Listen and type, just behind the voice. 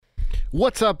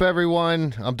What's up,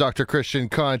 everyone? I'm Dr. Christian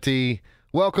Conti.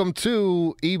 Welcome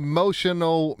to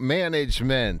Emotional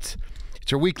Management.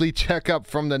 It's your weekly checkup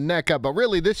from the neck up, but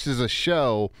really this is a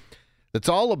show that's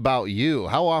all about you.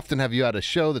 How often have you had a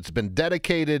show that's been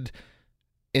dedicated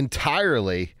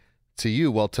entirely to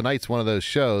you? Well, tonight's one of those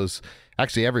shows.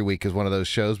 Actually, every week is one of those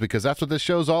shows because that's what this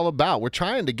show's all about. We're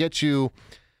trying to get you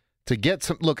to get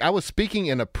some. Look, I was speaking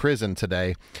in a prison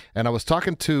today, and I was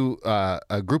talking to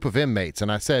a group of inmates,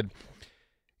 and I said,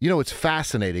 you know, it's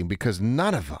fascinating because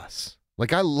none of us,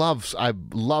 like I love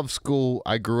school.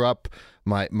 I grew up,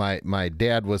 my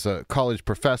dad was a college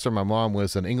professor. My mom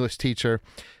was an English teacher.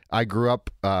 I grew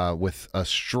up with a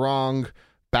strong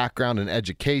background in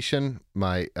education.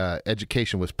 My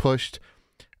education was pushed.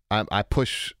 I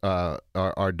push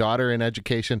our daughter in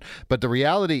education. But the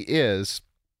reality is,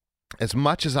 as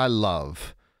much as I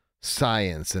love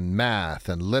science and math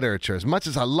and literature, as much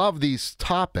as I love these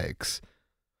topics,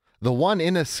 the one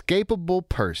inescapable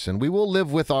person we will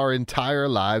live with our entire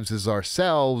lives is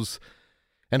ourselves.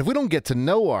 And if we don't get to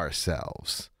know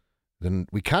ourselves, then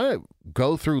we kind of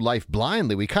go through life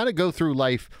blindly. We kind of go through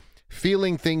life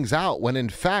feeling things out when, in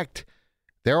fact,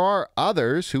 there are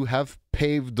others who have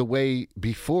paved the way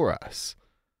before us.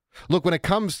 Look, when it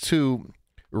comes to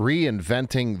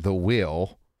reinventing the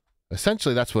wheel,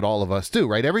 essentially that's what all of us do,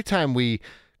 right? Every time we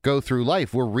go through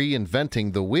life, we're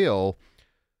reinventing the wheel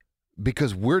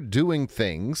because we're doing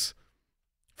things.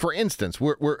 For instance,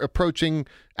 we're approaching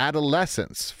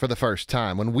adolescence for the first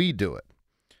time when we do it.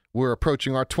 We're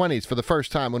approaching our 20s for the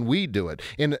first time when we do it.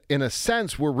 In a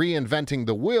sense, we're reinventing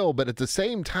the wheel, but at the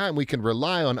same time, we can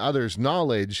rely on others'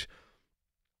 knowledge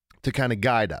to kind of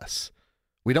guide us.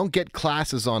 We don't get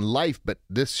classes on life, but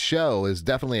this show is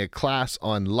definitely a class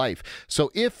on life. So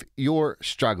if you're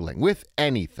struggling with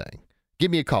anything,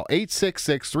 give me a call.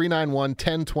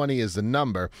 866-391-1020 is the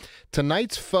number.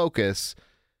 Tonight's focus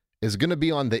is going to be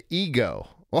on the ego.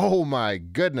 Oh my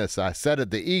goodness, I said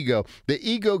it, the ego. The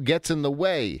ego gets in the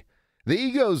way. The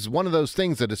ego is one of those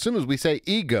things that as soon as we say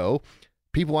ego,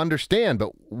 people understand.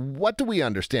 But what do we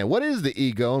understand? What is the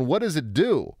ego and what does it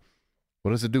do? What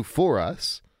does it do for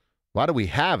us? Why do we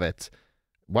have it?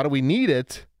 Why do we need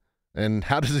it? And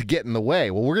how does it get in the way?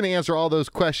 Well, we're going to answer all those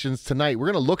questions tonight. We're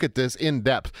going to look at this in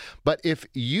depth. But if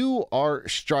you are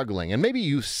struggling, and maybe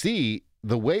you see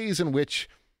the ways in which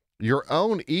your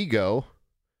own ego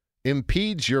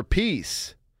impedes your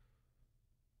peace,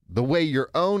 the way your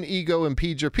own ego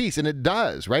impedes your peace, and it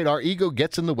does, right? Our ego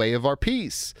gets in the way of our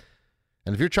peace.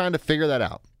 And if you're trying to figure that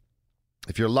out,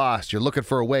 if you're lost, you're looking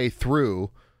for a way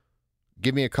through,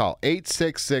 give me a call.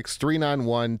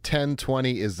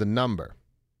 866-391-1020 is the number.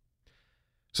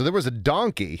 So there was a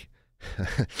donkey.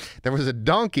 There was a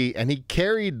donkey, and he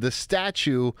carried the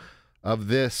statue of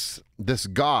this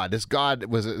god. This god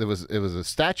was a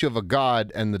statue of a god,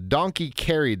 and the donkey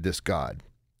carried this god.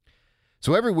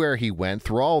 So everywhere he went,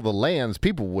 through all the lands,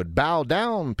 people would bow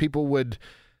down. People would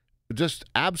just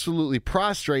absolutely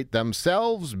prostrate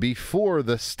themselves before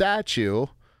the statue.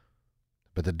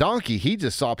 But the donkey, he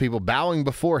just saw people bowing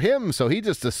before him, so he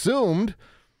just assumed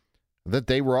that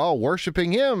they were all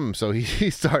worshiping him. So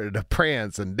he started to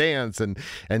prance and dance and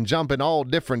jump in all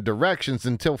different directions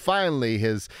until finally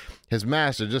his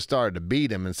master just started to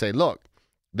beat him and say, look,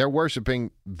 they're worshiping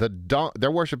the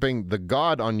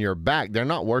God on your back. They're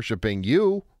not worshiping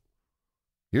you.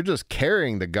 You're just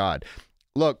carrying the God.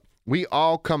 Look, we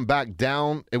all come back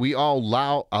down and we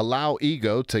all allow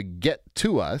ego to get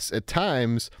to us at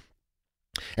times,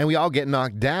 and we all get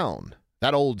knocked down.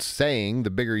 That old saying,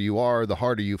 the bigger you are, the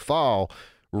harder you fall,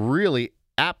 really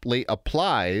aptly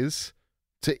applies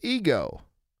to ego.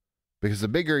 Because the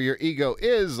bigger your ego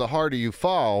is, the harder you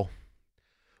fall.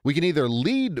 We can either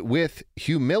lead with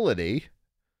humility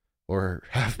or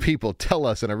have people tell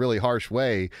us in a really harsh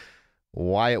way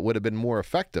why it would have been more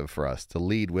effective for us to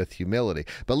lead with humility.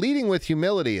 But leading with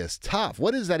humility is tough.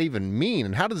 What does that even mean?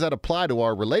 And how does that apply to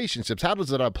our relationships? How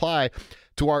does it apply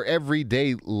to our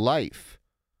everyday life?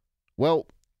 Well,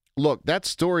 look, that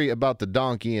story about the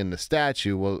donkey and the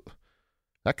statue, well,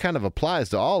 that kind of applies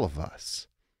to all of us.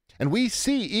 And we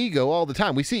see ego all the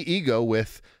time. We see ego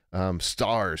with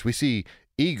stars. We see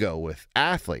ego with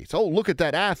athletes. Oh, look at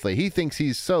that athlete. He thinks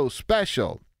he's so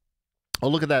special. Oh,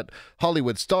 look at that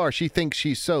Hollywood star. She thinks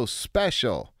she's so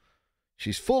special.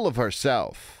 She's full of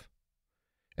herself.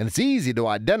 And it's easy to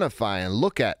identify and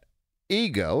look at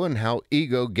ego and how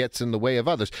ego gets in the way of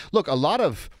others. Look, a lot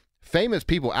of famous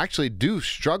people actually do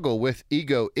struggle with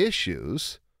ego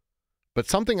issues, but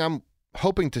something I'm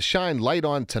hoping to shine light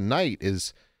on tonight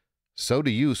is so do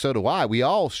you, so do I. We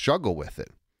all struggle with it.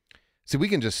 See, we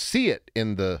can just see it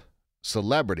in the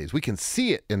celebrities. We can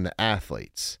see it in the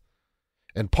athletes.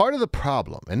 And part of the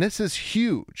problem, and this is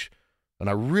huge, and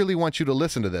I really want you to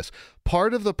listen to this,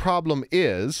 part of the problem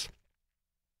is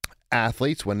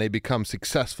athletes, when they become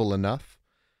successful enough,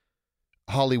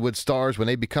 Hollywood stars, when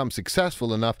they become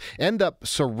successful enough, end up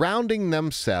surrounding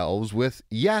themselves with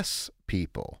yes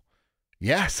people.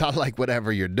 Yes, I like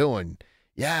whatever you're doing.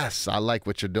 Yes, I like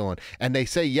what you're doing. And they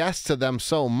say yes to them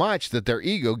so much that their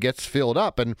ego gets filled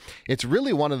up. And it's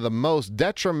really one of the most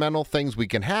detrimental things we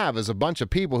can have is a bunch of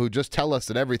people who just tell us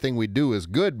that everything we do is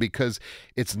good, because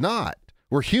it's not.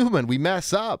 We're human. We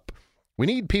mess up. We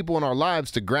need people in our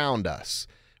lives to ground us.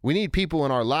 We need people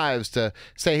in our lives to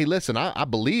say, hey, listen, I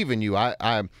believe in you.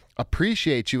 I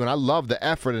appreciate you, and I love the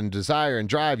effort and desire and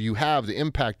drive you have to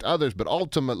impact others. But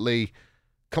ultimately,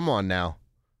 come on now.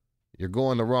 You're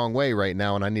going the wrong way right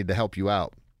now, and I need to help you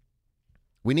out.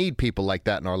 We need people like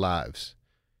that in our lives.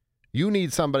 You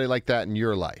need somebody like that in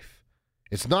your life.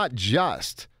 It's not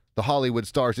just the Hollywood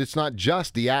stars. It's not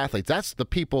just the athletes. That's the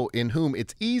people in whom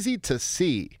it's easy to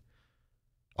see.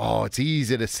 Oh, it's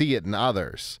easy to see it in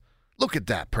others. Look at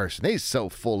that person. He's so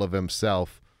full of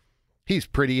himself. He's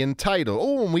pretty entitled.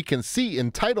 Oh, and we can see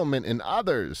entitlement in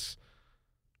others.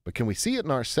 But can we see it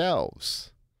in ourselves?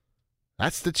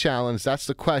 That's the challenge. That's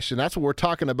the question. That's what we're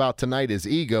talking about tonight is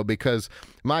ego, because,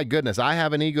 my goodness, I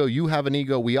have an ego. You have an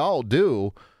ego. We all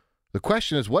do. The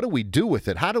question is, what do we do with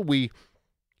it? How do we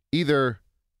either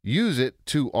use it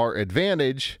to our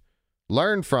advantage,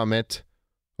 learn from it,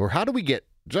 or how do we get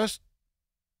just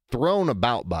thrown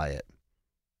about by it?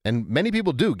 And many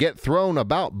people do get thrown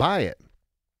about by it.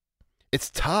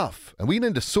 It's tough, and we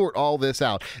need to sort all this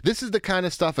out. This is the kind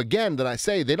of stuff, again, that I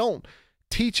say they don't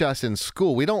teach us in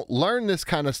school. We don't learn this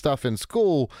kind of stuff in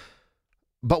school,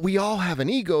 but we all have an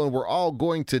ego, and we're all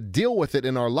going to deal with it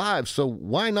in our lives. So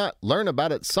why not learn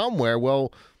about it somewhere?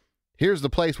 Well, here's the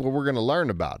place where we're going to learn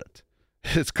about it.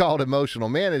 It's called emotional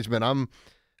management.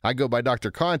 I go by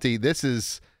Dr. Conti. This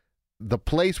is the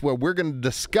place where we're going to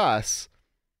discuss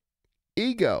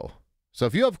ego. So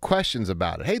if you have questions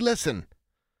about it, hey, listen,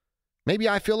 maybe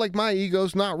I feel like my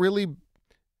ego's not really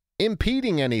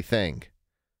impeding anything.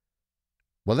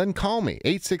 Well, then call me,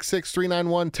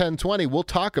 866-391-1020. We'll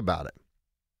talk about it.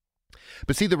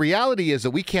 But see, the reality is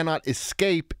that we cannot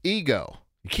escape ego.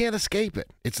 You can't escape it.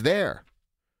 It's there.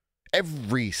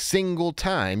 Every single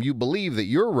time you believe that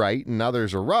you're right and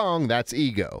others are wrong, that's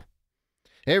ego.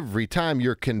 Every time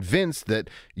you're convinced that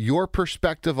your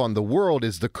perspective on the world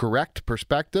is the correct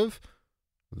perspective,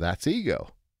 that's ego.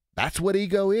 That's what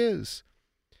ego is.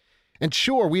 And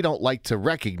sure, we don't like to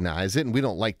recognize it, and we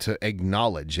don't like to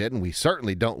acknowledge it, and we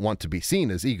certainly don't want to be seen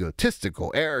as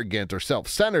egotistical, arrogant, or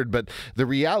self-centered, but the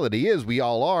reality is we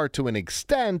all are to an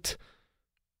extent,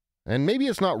 and maybe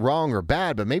it's not wrong or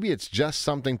bad, but maybe it's just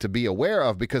something to be aware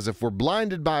of, because if we're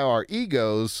blinded by our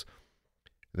egos,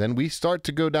 then we start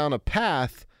to go down a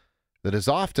path that is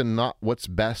often not what's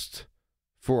best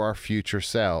for our future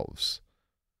selves.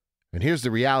 And here's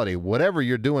the reality. Whatever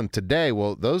you're doing today,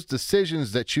 well, those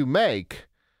decisions that you make,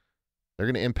 they're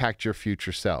going to impact your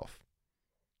future self.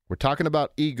 We're talking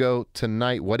about ego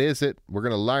tonight. What is it? We're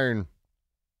going to learn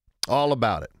all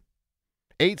about it.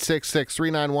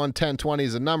 866-391-1020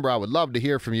 is the number. I would love to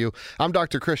hear from you. I'm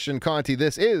Dr. Christian Conti.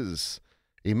 This is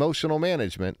Emotional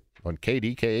Management on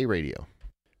KDKA Radio.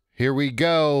 Here we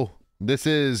go. This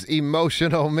is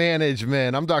Emotional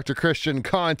Management. I'm Dr. Christian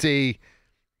Conti.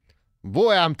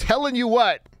 Boy, I'm telling you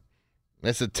what,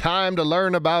 it's a time to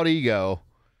learn about ego.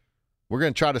 We're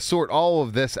going to try to sort all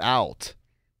of this out.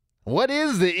 What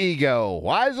is the ego?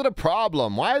 Why is it a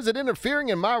problem? Why is it interfering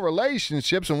in my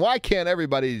relationships? And why can't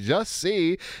everybody just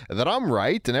see that I'm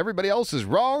right and everybody else is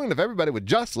wrong? And if everybody would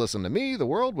just listen to me, the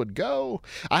world would go.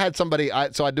 I had somebody,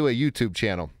 so I do a YouTube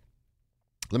channel.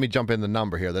 Let me jump in the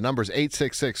number here. The number is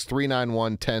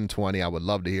 866-391-1020. I would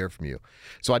love to hear from you.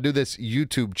 So I do this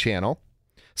YouTube channel.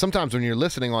 Sometimes when you're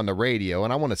listening on the radio,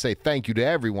 and I want to say thank you to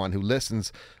everyone who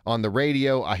listens on the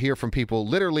radio. I hear from people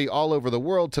literally all over the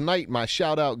world. Tonight, my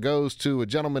shout out goes to a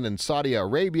gentleman in Saudi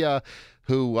Arabia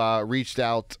who reached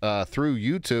out through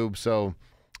YouTube. So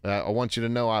I want you to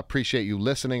know I appreciate you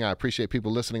listening. I appreciate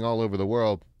people listening all over the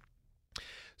world.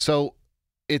 So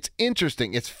it's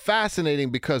interesting. It's fascinating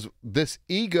because this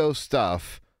ego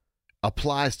stuff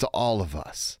applies to all of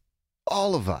us.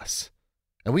 All of us.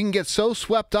 And we can get so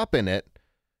swept up in it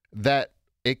that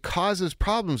it causes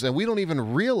problems, and we don't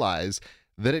even realize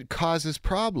that it causes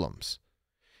problems.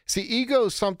 See, ego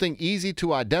is something easy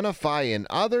to identify in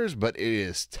others, but it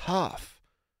is tough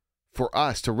for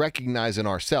us to recognize in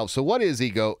ourselves. So what is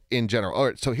ego in general? All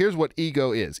right, so here's what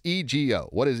ego is. E-G-O.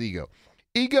 What is ego?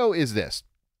 Ego is this.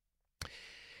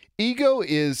 Ego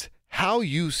is how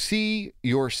you see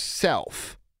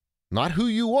yourself Not who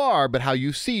you are, but how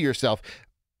you see yourself.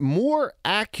 More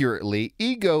accurately,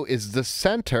 ego is the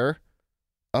center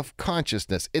of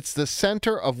consciousness. It's the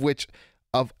center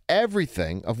of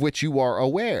everything of which you are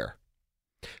aware.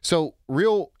 So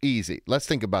real easy. Let's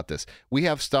think about this. We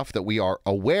have stuff that we are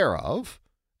aware of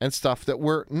and stuff that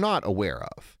we're not aware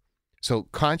of. So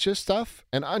conscious stuff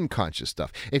and unconscious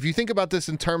stuff. If you think about this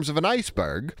in terms of an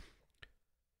iceberg,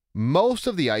 most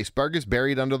of the iceberg is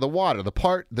buried under the water. The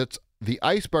part that's the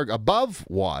iceberg above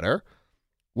water,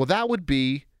 well, that would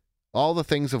be all the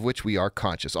things of which we are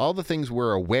conscious. All the things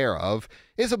we're aware of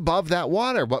is above that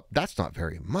water, but that's not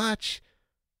very much.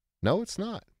 No, it's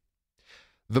not.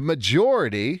 The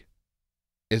majority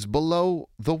is below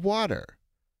the water.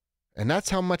 And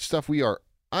that's how much stuff we are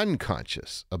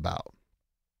unconscious about.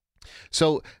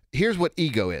 So here's what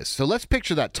ego is. So let's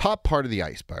picture that top part of the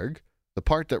iceberg, the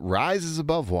part that rises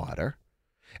above water,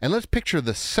 and let's picture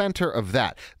the center of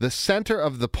that. The center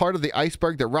of the part of the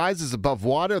iceberg that rises above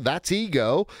water, that's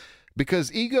ego,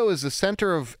 because ego is the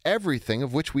center of everything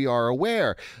of which we are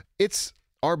aware. It's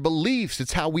our beliefs.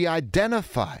 It's how we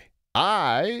identify.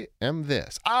 I am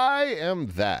this. I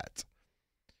am that.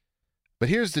 But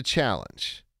here's the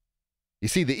challenge. You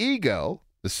see, the ego,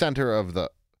 the center of the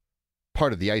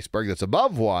part of the iceberg that's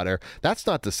above water, that's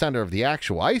not the center of the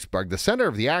actual iceberg. The center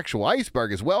of the actual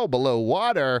iceberg is well below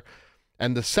water,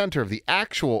 and the center of the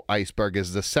actual iceberg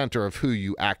is the center of who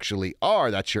you actually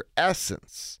are. That's your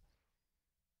essence.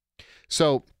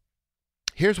 So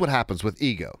here's what happens with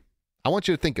ego. I want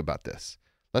you to think about this.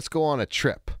 Let's go on a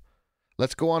trip.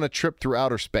 Let's go on a trip through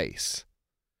outer space.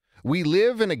 We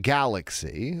live in a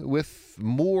galaxy with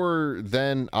more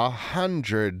than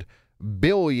 100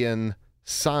 billion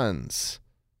suns.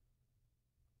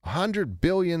 100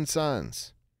 billion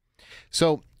suns.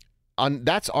 So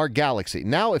that's our galaxy.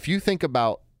 Now, if you think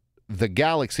about the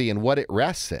galaxy and what it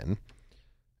rests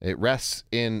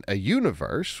in a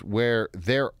universe where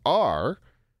there are,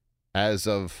 as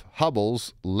of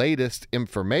Hubble's latest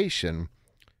information,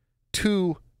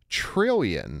 2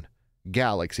 trillion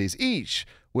galaxies, each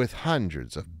with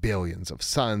hundreds of billions of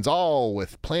suns, all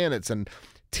with planets and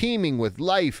teeming with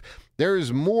life. There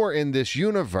is more in this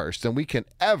universe than we can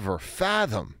ever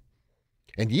fathom.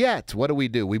 And yet, what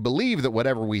do? We believe that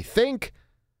whatever we think,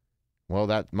 well,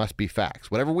 that must be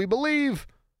facts. Whatever we believe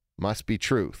must be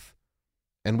truth.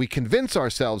 And we convince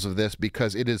ourselves of this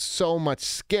because it is so much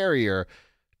scarier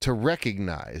to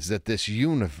recognize that this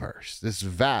universe, this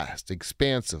vast,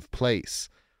 expansive place,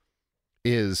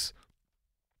 is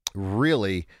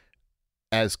really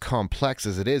as complex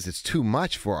as it is. It's too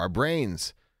much for our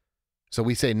brains. So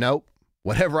we say, nope,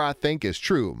 whatever I think is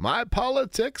true. My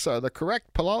politics are the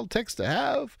correct politics to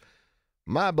have.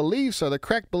 My beliefs are the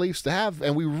correct beliefs to have.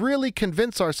 And we really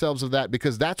convince ourselves of that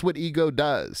because that's what ego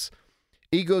does.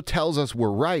 Ego tells us we're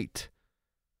right.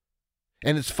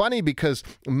 And it's funny because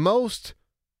most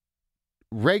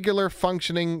regular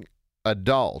functioning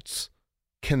adults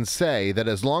can say that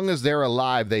as long as they're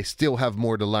alive, they still have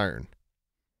more to learn.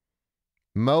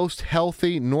 Most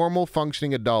healthy, normal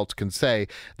functioning adults can say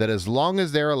that as long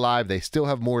as they're alive, they still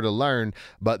have more to learn.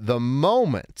 But the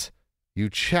moment you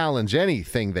challenge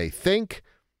anything they think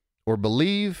or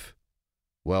believe,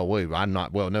 well, wait, no, I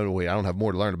don't have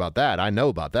more to learn about that. I know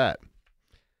about that.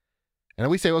 And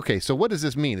we say, okay, so what does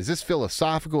this mean? Is this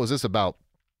philosophical? Is this about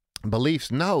beliefs?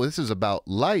 No, this is about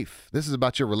life. This is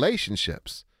about your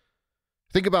relationships.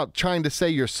 Think about trying to say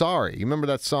you're sorry. You remember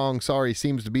that song, Sorry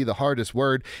Seems to Be the Hardest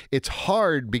Word? It's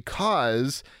hard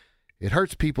because it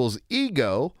hurts people's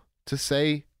ego to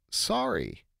say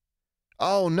sorry.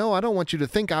 Oh, no, I don't want you to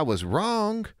think I was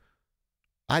wrong.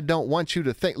 I don't want you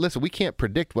to think. Listen, we can't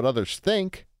predict what others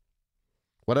think.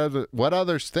 What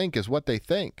others think is what they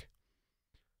think.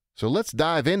 So let's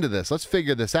dive into this. Let's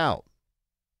figure this out.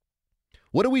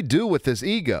 What do we do with this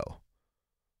ego?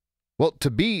 Well,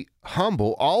 to be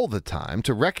humble all the time,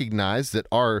 to recognize that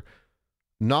our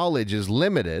knowledge is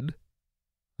limited,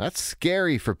 that's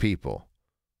scary for people.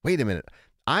 Wait a minute.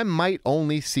 I might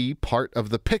only see part of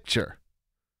the picture.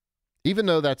 Even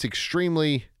though that's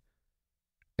extremely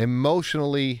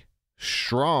emotionally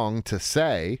strong to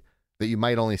say that you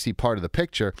might only see part of the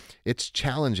picture, it's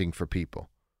challenging for people.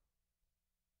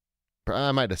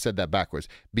 I might have said that backwards.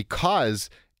 Because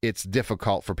it's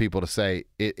difficult for people to say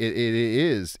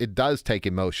it does take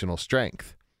emotional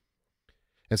strength.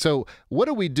 And so what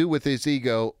do we do with this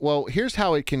ego? Well, here's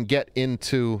how it can get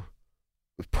into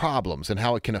problems and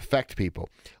how it can affect people.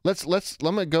 I'm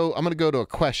going to go to a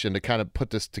question to kind of put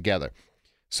this together.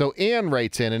 So Ann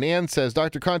writes in, and Ann says,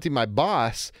 Dr. Conte, my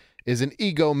boss is an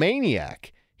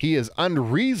egomaniac. He is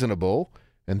unreasonable,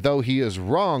 and though he is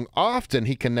wrong, often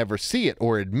he can never see it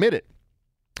or admit it.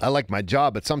 I like my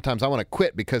job, but sometimes I want to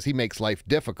quit because he makes life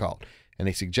difficult.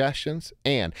 Any suggestions?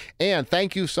 And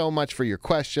thank you so much for your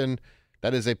question.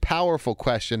 That is a powerful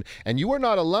question, and you are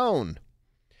not alone.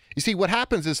 You see, what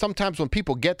happens is sometimes when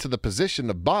people get to the position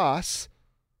of boss,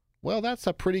 well, that's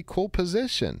a pretty cool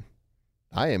position.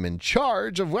 I am in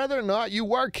charge of whether or not you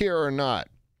work here or not.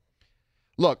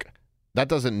 Look, that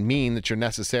doesn't mean that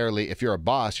if you're a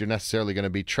boss, you're necessarily going to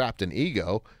be trapped in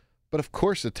ego. But of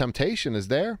course, the temptation is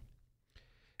there.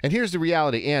 And here's the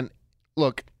reality. And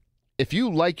look, if you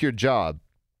like your job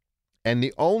and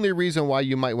the only reason why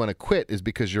you might want to quit is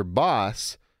because your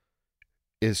boss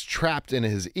is trapped in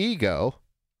his ego,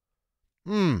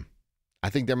 I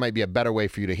think there might be a better way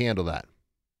for you to handle that.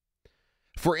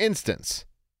 For instance,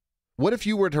 what if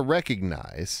you were to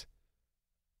recognize,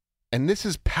 and this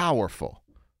is powerful.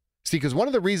 See, because one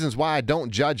of the reasons why I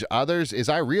don't judge others is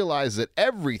I realize that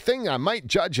everything I might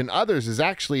judge in others is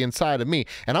actually inside of me.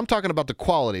 And I'm talking about the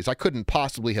qualities. I couldn't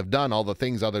possibly have done all the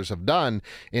things others have done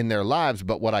in their lives,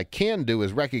 but what I can do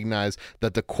is recognize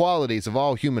that the qualities of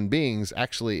all human beings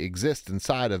actually exist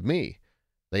inside of me.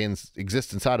 They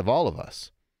exist inside of all of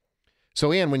us.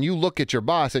 So, Ann, when you look at your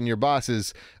boss and your boss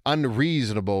is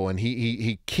unreasonable and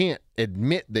he can't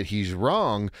admit that he's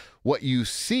wrong, what you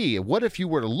see, what if you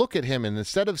were to look at him and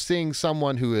instead of seeing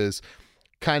someone who is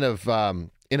kind of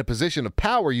in a position of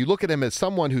power, you look at him as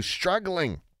someone who's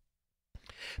struggling?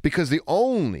 Because the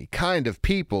only kind of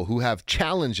people who have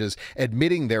challenges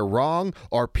admitting they're wrong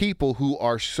are people who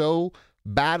are so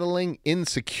battling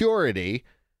insecurity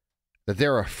that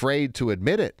they're afraid to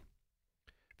admit it.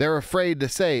 They're afraid to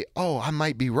say, oh, I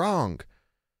might be wrong,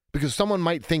 because someone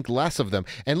might think less of them.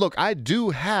 And look, I do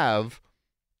have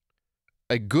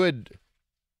a good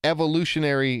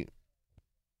evolutionary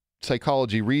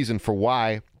psychology reason for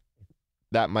why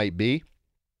that might be,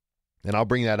 and I'll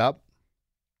bring that up.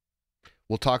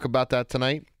 We'll talk about that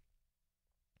tonight.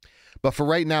 But for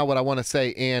right now, what I want to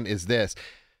say, Ann, is this.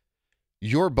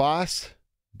 Your boss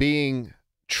being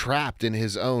trapped in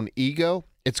his own ego,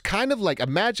 it's kind of like,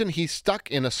 imagine he's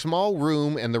stuck in a small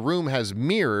room and the room has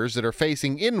mirrors that are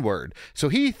facing inward. So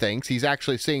he thinks he's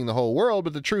actually seeing the whole world,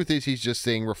 but the truth is he's just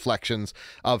seeing reflections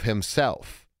of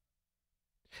himself.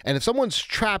 And if someone's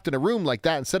trapped in a room like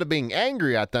that, instead of being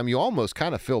angry at them, you almost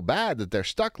kind of feel bad that they're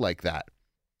stuck like that.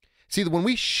 See, when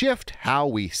we shift how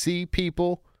we see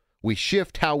people, we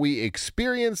shift how we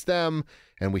experience them,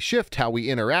 and we shift how we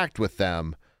interact with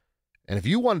them. And if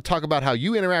you want to talk about how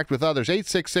you interact with others,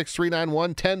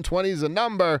 866-391-1020 is the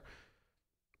number.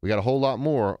 We got a whole lot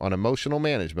more on emotional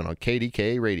management on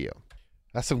KDKA Radio.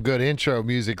 That's some good intro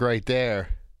music right there.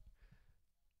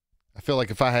 I feel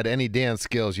like if I had any dance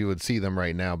skills, you would see them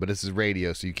right now, but this is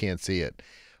radio, so you can't see it.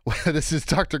 This is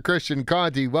Dr. Christian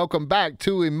Conti. Welcome back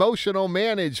to Emotional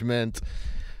Management.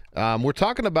 We're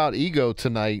talking about ego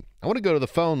tonight. I want to go to the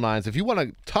phone lines. If you want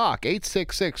to talk,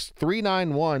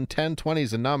 866-391-1020 is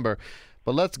the number.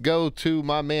 But let's go to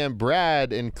my man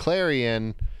Brad in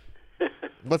Clarion.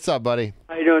 What's up, buddy?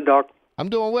 How you doing, Doc? I'm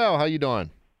doing well. How you doing?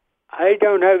 I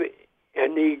don't have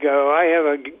an ego. I have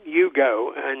a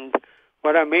you-go. And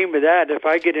what I mean by that, if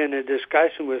I get in a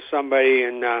discussion with somebody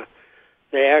and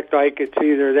they act like it's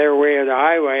either their way or the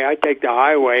highway, I take the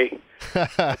highway.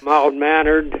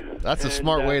 Mild-mannered. That's a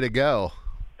smart way to go.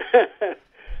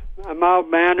 I'm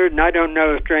mild-mannered, and I don't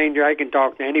know a stranger. I can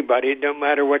talk to anybody. It don't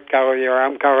matter what color they are.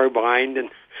 I'm colorblind,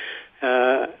 and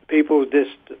I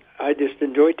just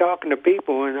enjoy talking to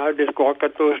people, and I'll just walk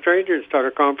up to a stranger and start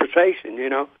a conversation, you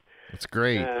know. That's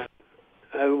great.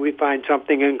 We find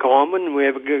something in common, we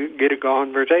have get a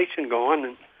conversation going,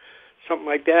 and something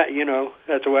like that, you know.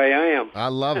 That's the way I am. I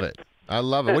love it. I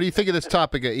love it. What do you think of this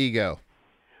topic of ego?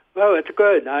 Well, it's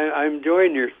good. I'm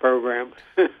enjoying your program.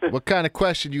 What kind of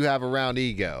question do you have around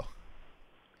ego?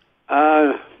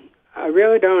 I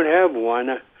really don't have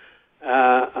one.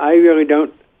 I really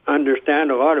don't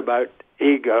understand a lot about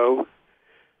ego.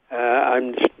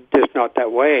 I'm just not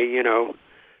that way, you know.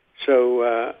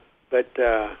 So, but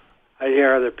I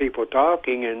hear other people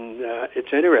talking, and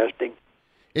it's interesting.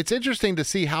 It's interesting to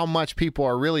see how much people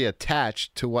are really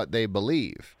attached to what they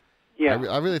believe. Yeah.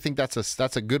 I really think that's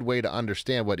a good way to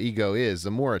understand what ego is.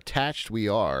 The more attached we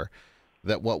are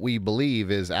that what we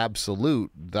believe is absolute,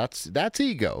 that's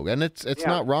ego. And it's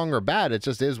not wrong or bad. It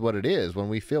just is what it is when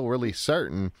we feel really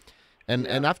certain.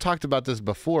 And I've talked about this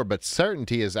before, but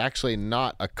certainty is actually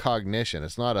not a cognition.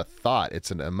 It's not a thought.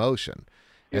 It's an emotion.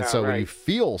 And so when you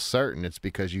feel certain, it's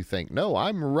because you think, no,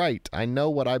 I'm right. I know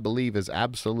what I believe is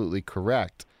absolutely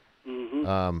correct.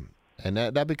 Mm-hmm. And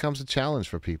that becomes a challenge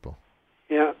for people.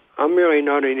 Yeah. I'm really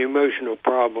not an emotional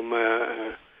problem.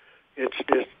 It's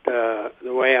just the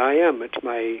way I am. It's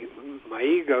my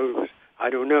ego. I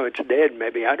don't know. It's dead,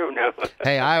 maybe. I don't know.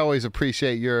 Hey, I always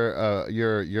appreciate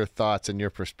your thoughts and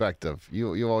your perspective.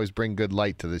 You always bring good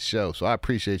light to this show, so I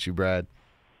appreciate you, Brad.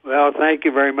 Well, thank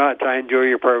you very much. I enjoy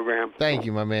your program. Thank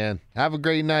you, my man. Have a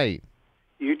great night.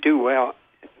 You too. Well,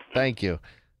 thank you.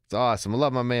 It's awesome. I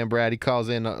love my man, Brad. He calls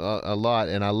in a lot,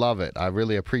 and I love it. I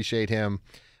really appreciate him.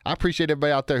 I appreciate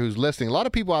everybody out there who's listening. A lot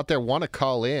of people out there want to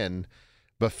call in,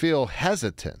 but feel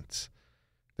hesitant.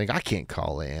 Think, I can't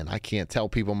call in. I can't tell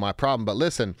people my problem. But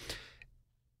listen,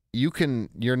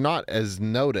 you're not as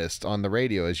noticed on the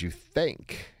radio as you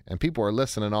think. And people are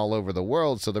listening all over the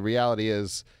world. So the reality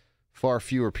is far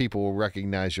fewer people will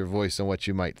recognize your voice than what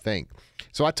you might think.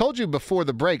 So I told you before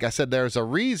the break, I said there's a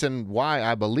reason why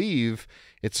I believe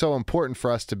it's so important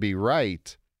for us to be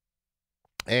right.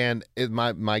 And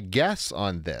my guess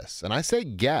on this, and I say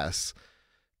guess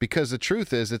because the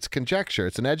truth is it's conjecture.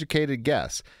 It's an educated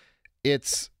guess.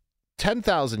 It's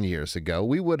 10,000 years ago,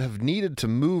 we would have needed to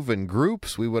move in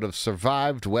groups. We would have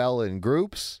survived well in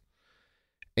groups.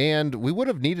 And we would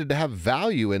have needed to have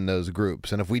value in those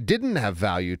groups. And if we didn't have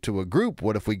value to a group,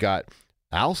 what if we got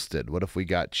ousted? What if we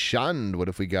got shunned? What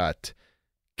if we got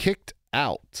kicked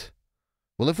out?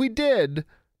 Well, if we did,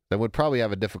 then we'd probably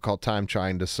have a difficult time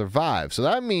trying to survive. So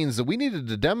that means that we needed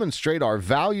to demonstrate our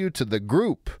value to the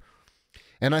group.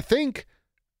 And I think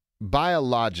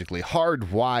biologically,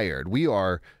 hardwired, we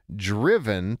are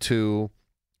driven to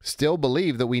still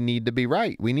believe that we need to be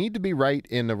right. We need to be right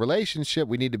in a relationship.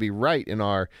 We need to be right in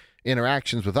our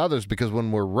interactions with others, because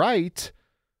when we're right,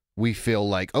 we feel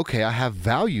like, okay, I have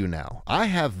value now. I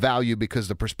have value because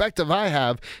the perspective I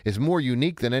have is more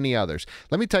unique than any others.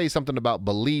 Let me tell you something about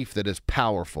belief that is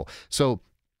powerful. So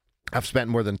I've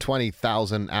spent more than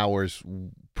 20,000 hours,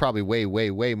 probably way, way,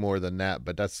 way more than that,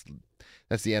 but that's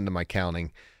the end of my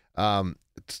counting.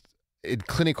 In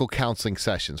clinical counseling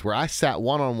sessions where I sat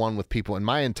one-on-one with people, and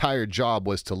my entire job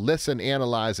was to listen,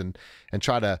 analyze, and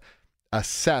try to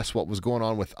assess what was going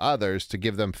on with others to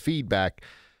give them feedback.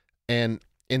 And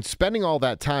in spending all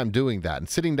that time doing that and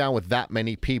sitting down with that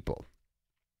many people,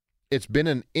 it's been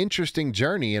an interesting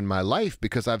journey in my life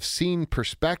because I've seen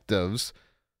perspectives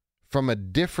from a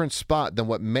different spot than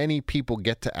what many people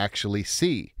get to actually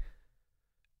see.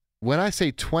 When I say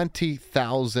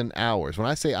 20,000 hours, when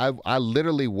I say I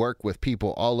literally work with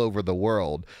people all over the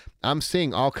world, I'm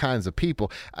seeing all kinds of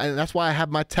people. And that's why I have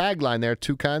my tagline there,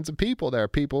 two kinds of people. There are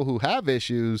people who have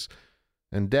issues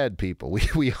and dead people.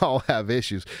 We all have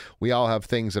issues. We all have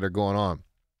things that are going on.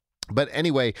 But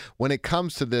anyway, when it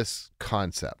comes to this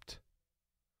concept,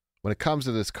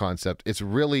 it's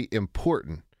really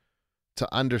important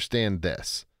to understand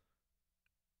this.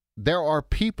 There are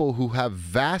people who have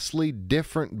vastly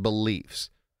different beliefs.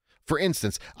 For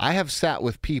instance, I have sat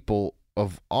with people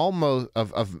of almost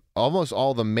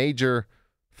all the major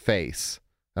faiths,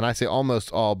 and I say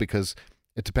almost all because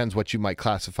it depends what you might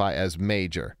classify as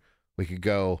major. We could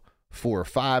go 4 or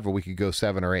 5, or we could go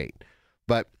 7 or 8.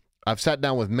 But I've sat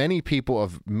down with many people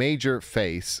of major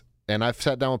faiths, and I've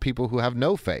sat down with people who have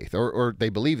no faith, or they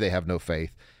believe they have no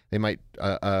faith. They might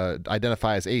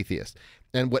identify as atheists.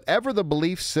 And whatever the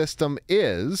belief system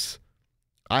is,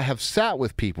 I have sat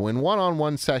with people in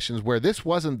one-on-one sessions where this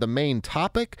wasn't the main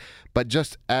topic, but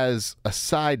just as a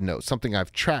side note, something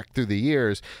I've tracked through the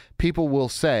years, people will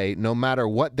say, no matter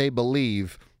what they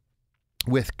believe,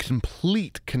 with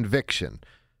complete conviction,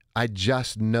 I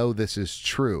just know this is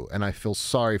true, and I feel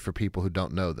sorry for people who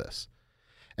don't know this.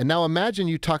 And now imagine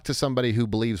you talk to somebody who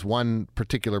believes one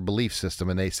particular belief system,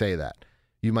 and they say that.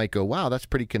 You might go, wow, that's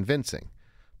pretty convincing.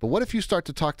 But what if you start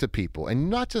to talk to people and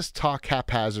not just talk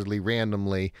haphazardly,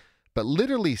 randomly, but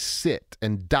literally sit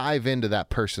and dive into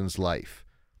that person's life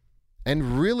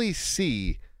and really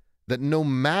see that no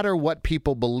matter what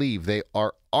people believe, they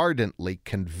are ardently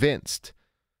convinced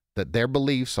that their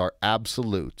beliefs are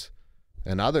absolute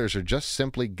and others are just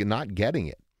simply not getting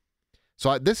it.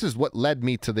 So this is what led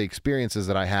me to the experiences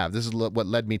that I have. This is what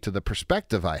led me to the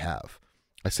perspective I have.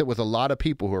 I sit with a lot of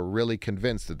people who are really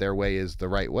convinced that their way is the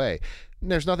right way.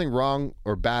 And there's nothing wrong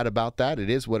or bad about that.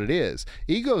 It is what it is.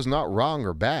 Ego is not wrong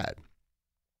or bad.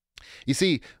 You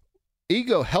see,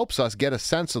 ego helps us get a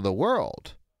sense of the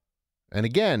world. And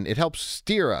again, it helps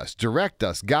steer us, direct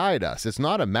us, guide us. It's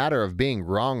not a matter of being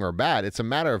wrong or bad. It's a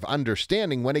matter of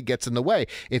understanding when it gets in the way.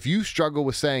 If you struggle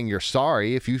with saying you're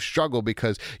sorry, if you struggle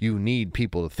because you need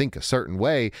people to think a certain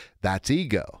way, that's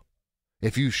ego.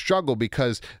 If you struggle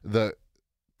because the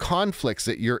conflicts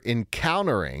that you're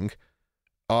encountering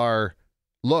are,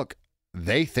 look,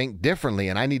 they think differently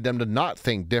and I need them to not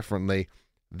think differently,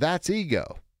 that's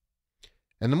ego.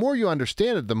 And the more you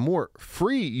understand it, the more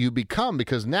free you become,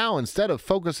 because now instead of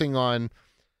focusing on,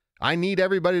 I need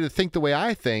everybody to think the way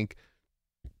I think,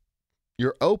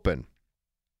 you're open.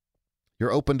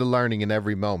 You're open to learning in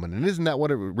every moment. And isn't that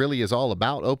what it really is all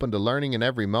about? Open to learning in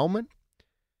every moment?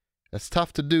 That's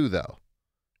tough to do, though.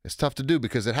 It's tough to do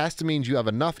because it has to mean you have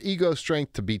enough ego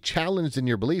strength to be challenged in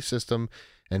your belief system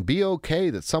and be okay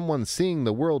that someone's seeing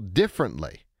the world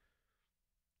differently.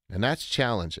 And that's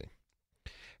challenging.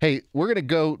 Hey, we're going to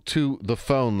go to the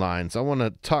phone lines. I want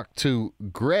to talk to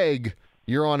Greg.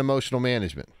 You're on emotional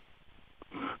management.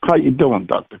 How you doing,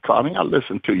 Dr. Connie? I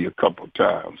listened to you a couple of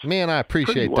times. Man, I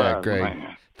appreciate that, Greg.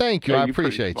 Man. Thank you. Yeah, I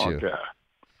appreciate you. Guy.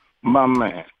 My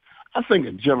man, I think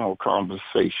a general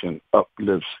conversation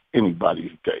uplifts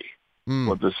anybody's day.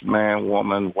 Whether it's man,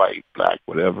 woman, white, black,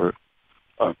 whatever.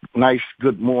 A nice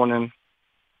good morning,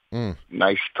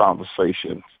 nice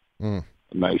conversation,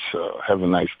 nice have a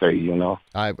nice day, you know.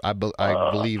 I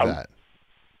believe that.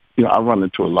 You know, I run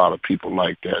into a lot of people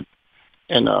like that.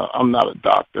 And I'm not a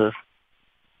doctor,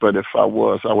 but if I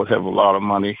was, I would have a lot of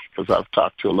money because I've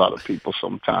talked to a lot of people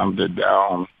sometimes. They're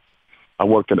down. I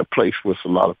work at a place with a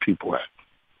lot of people at.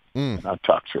 And I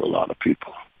talk to a lot of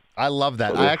people. I love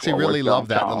that. So I actually really love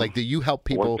that. Like, do you help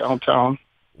people downtown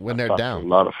when they're down? A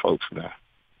lot of folks there.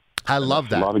 I love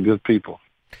that. A lot of good people.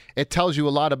 It tells you a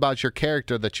lot about your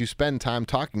character that you spend time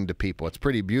talking to people. It's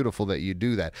pretty beautiful that you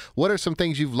do that. What are some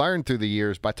things you've learned through the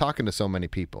years by talking to so many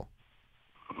people?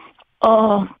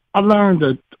 I learned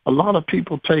that a lot of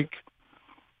people they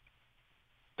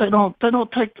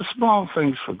don't take the small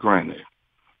things for granted.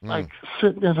 Like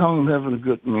sitting at home having a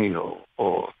good meal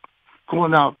or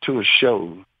going out to a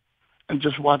show and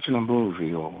just watching a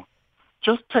movie or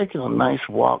just taking a nice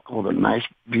walk on a nice,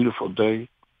 beautiful day.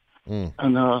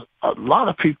 And a lot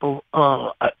of people,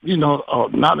 are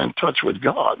not in touch with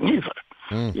God neither,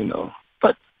 you know.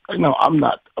 But, you know, I'm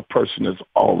not a person that's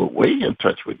all the way in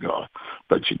touch with God.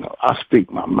 But, you know, I speak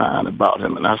my mind about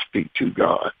him and I speak to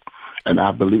God. And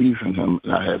I believe in him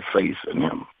and I have faith in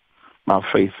him. My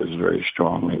faith is very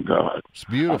strong in God. It's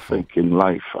beautiful. I think in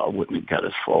life I wouldn't have got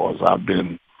as far as I've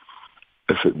been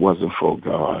if it wasn't for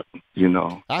God, you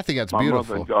know. I think that's my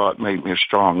beautiful. Mother, God made me a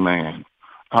strong man.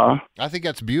 Huh? I think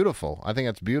that's beautiful. I think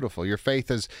that's beautiful. Your faith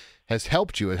has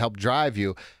helped you. It helped drive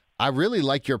you. I really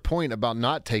like your point about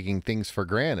not taking things for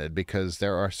granted because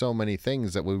there are so many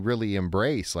things that we really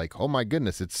embrace. Like, oh my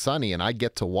goodness, it's sunny and I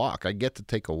get to walk. I get to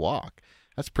take a walk.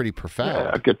 That's pretty profound.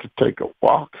 Yeah, I get to take a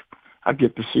walk. I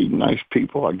get to see nice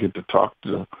people. I get to talk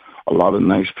to a lot of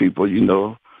nice people. You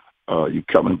know, you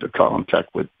come into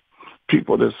contact with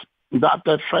people that's not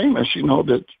that famous,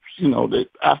 that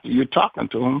after you're talking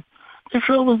to them, they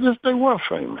feel as if they were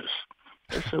famous.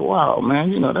 They say, wow,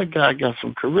 man, that guy got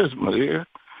some charisma here.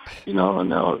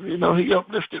 He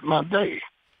uplifted my day.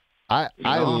 I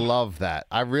love that.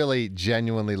 I really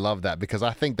genuinely love that because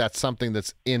I think that's something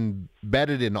that's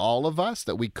embedded in all of us,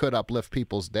 that we could uplift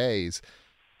people's days,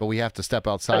 but we have to step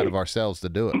outside of ourselves to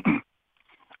do it.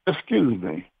 Excuse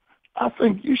me. I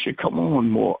think you should come on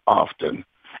more often.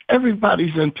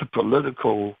 Everybody's into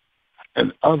political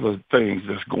and other things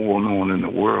that's going on in the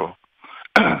world.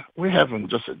 We're having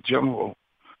just a general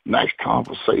nice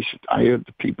conversation. I hear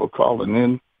the people calling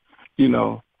in,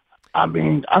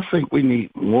 I think we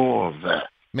need more of that.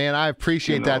 Man, I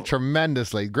appreciate that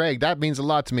tremendously. Greg, that means a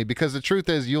lot to me because the truth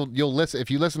is you'll listen.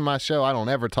 If you listen to my show, I don't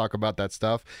ever talk about that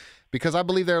stuff because I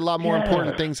believe there are a lot more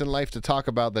important things in life to talk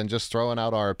about than just throwing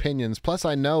out our opinions. Plus,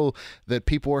 I know that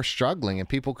people are struggling and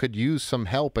people could use some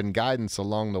help and guidance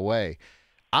along the way.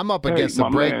 I'm up against the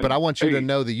break, but I want you to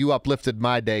know that you uplifted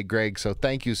my day, Greg, so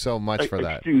thank you so much for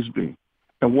that. Excuse me.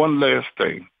 And one last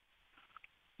thing.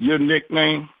 Your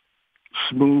nickname,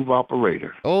 Smooth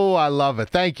Operator. Oh, I love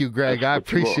it. Thank you, Greg. I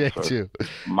appreciate you.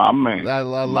 My man. I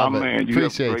love it. Man. You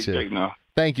appreciate you. Day now.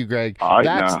 Thank you, Greg.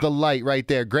 That's the light right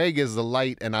there. Greg is the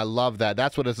light, and I love that.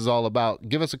 That's what this is all about.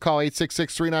 Give us a call,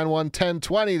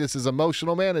 866-391-1020. This is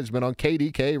Emotional Management on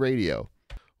KDK Radio.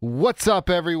 What's up,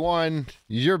 everyone?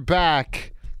 You're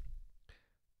back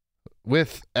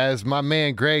with, as my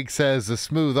man Greg says, the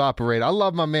smooth operator. I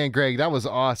love my man Greg. That was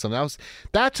awesome.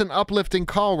 That's an uplifting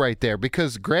call right there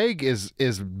because Greg is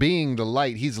being the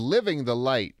light. He's living the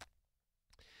light.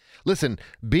 Listen,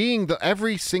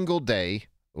 every single day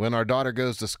when our daughter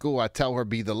goes to school, I tell her,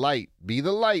 be the light. Be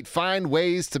the light. Find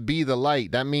ways to be the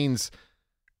light. That means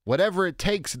whatever it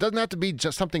takes. It doesn't have to be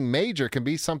just something major. It can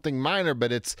be something minor,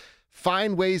 but it's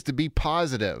find ways to be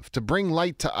positive, to bring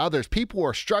light to others. People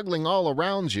are struggling all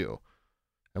around you.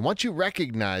 And once you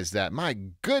recognize that, my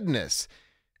goodness,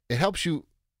 it helps you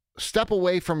step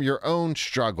away from your own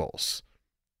struggles.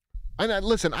 And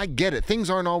listen, I get it. Things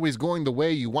aren't always going the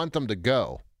way you want them to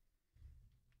go.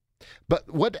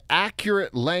 But what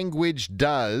accurate language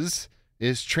does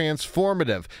is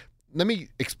transformative. let me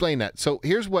explain that. So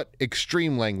here's what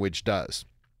extreme language does.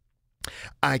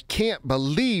 I can't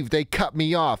believe they cut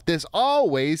me off. This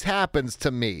always happens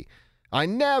to me. I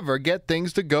never get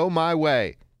things to go my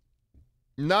way.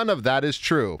 None of that is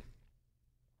true.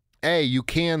 A, you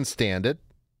can stand it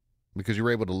because you're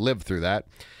able to live through that.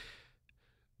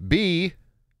 B,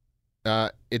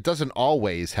 it doesn't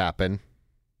always happen.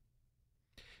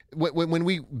 When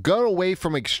we go away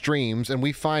from extremes and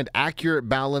we find accurate,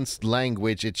 balanced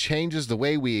language, it changes the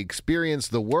way we experience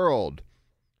the world.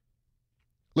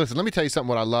 Listen, let me tell you something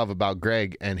what I love about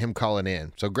Greg and him calling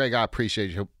in. So, Greg, I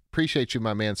appreciate you,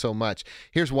 my man, so much.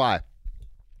 Here's why.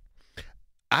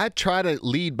 I try to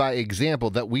lead by example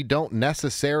that we don't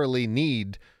necessarily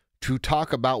need to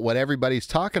talk about what everybody's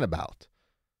talking about.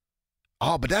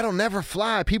 Oh, but that'll never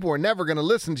fly. People are never going to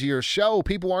listen to your show.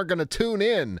 People aren't going to tune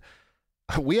in.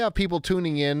 We have people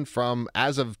tuning in from,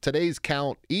 as of today's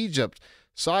count, Egypt,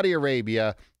 Saudi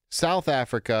Arabia, South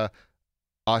Africa,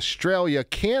 Australia,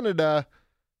 Canada,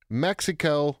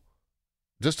 Mexico.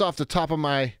 Just off the top of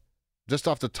my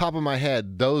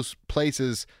head, those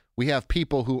places, we have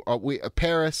people who are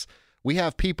Paris. We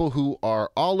have people who are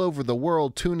all over the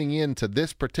world tuning in to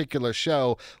this particular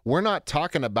show. We're not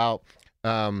talking about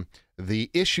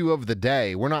the issue of the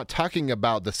day. We're not talking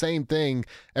about the same thing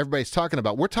everybody's talking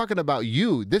about. We're talking about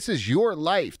you. This is your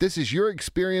life. This is your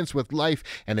experience with life.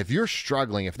 And if you're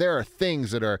struggling, if there are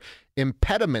things that are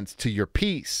impediments to your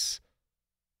peace,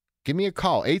 give me a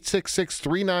call,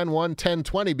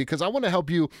 866-391-1020, because I want to help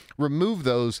you remove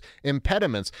those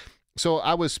impediments. So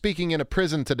I was speaking in a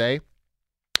prison today,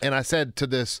 and I said to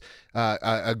this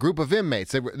a group of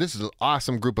inmates, this is an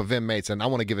awesome group of inmates, and I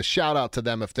want to give a shout out to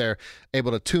them if they're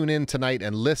able to tune in tonight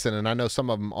and listen, and I know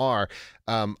some of them are.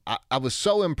 I was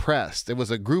so impressed. It was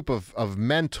a group of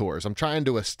mentors. I'm trying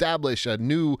to establish a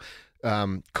new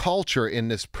culture in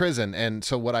this prison, and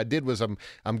so what I did was I'm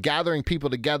gathering people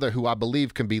together who I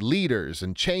believe can be leaders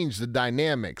and change the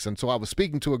dynamics. And so I was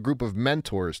speaking to a group of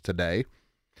mentors today.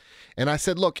 And I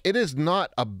said, look, it is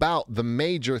not about the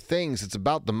major things. It's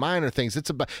about the minor things. It's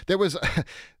about, there was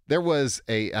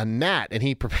a gnat, and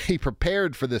he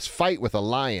prepared for this fight with a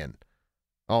lion.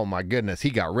 Oh my goodness. He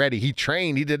got ready. He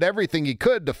trained. He did everything he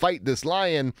could to fight this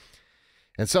lion.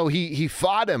 And so he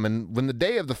fought him. And when the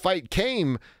day of the fight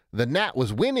came, the gnat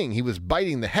was winning. He was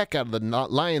biting the heck out of the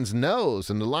lion's nose,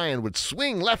 and the lion would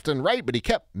swing left and right, but he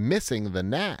kept missing the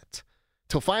gnat.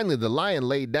 Till finally the lion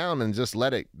laid down and just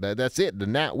let it, that's it, the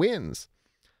gnat wins.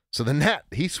 So the gnat,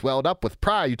 he swelled up with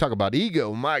pride. You talk about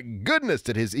ego. My goodness,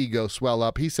 did his ego swell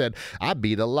up. He said, I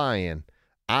beat a lion.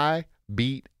 I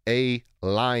beat a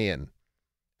lion.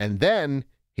 And then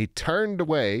he turned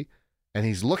away, and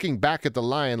he's looking back at the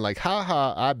lion like, ha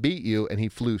ha, I beat you. And he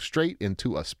flew straight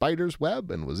into a spider's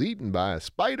web and was eaten by a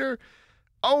spider.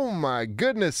 Oh my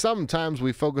goodness, sometimes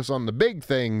we focus on the big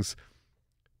things,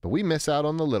 but we miss out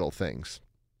on the little things.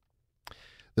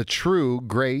 The true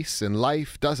grace in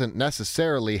life doesn't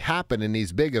necessarily happen in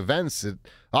these big events. It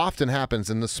often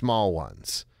happens in the small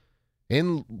ones.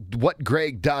 In what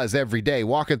Greg does every day,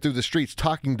 walking through the streets,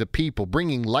 talking to people,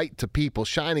 bringing light to people,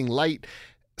 shining light,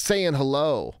 saying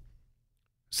hello.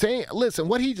 Listen,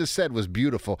 what he just said was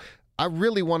beautiful. I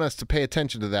really want us to pay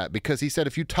attention to that, because he said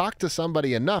if you talk to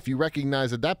somebody enough, you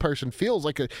recognize that that person feels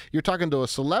like you're talking to a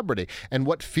celebrity. And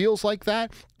what feels like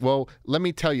that? Well, let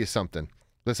me tell you something.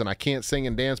 Listen, I can't sing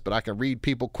and dance, but I can read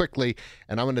people quickly.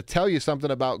 And I'm going to tell you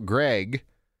something about Greg.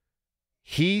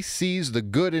 He sees the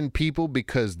good in people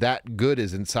because that good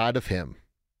is inside of him.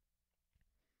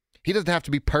 He doesn't have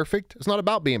to be perfect. It's not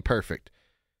about being perfect.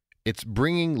 It's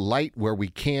bringing light where we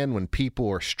can when people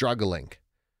are struggling.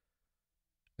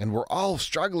 And we're all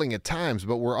struggling at times,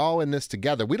 but we're all in this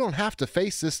together. We don't have to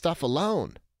face this stuff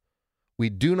alone. We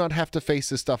do not have to face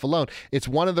this stuff alone. It's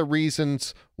one of the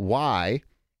reasons why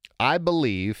I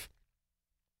believe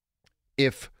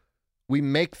if we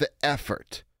make the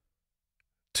effort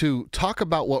to talk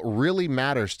about what really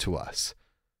matters to us,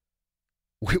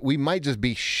 we might just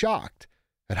be shocked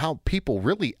at how people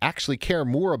really actually care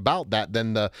more about that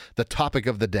than the topic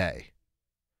of the day.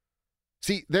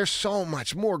 See, there's so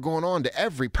much more going on to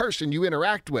every person you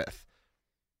interact with.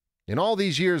 In all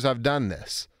these years I've done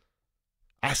this,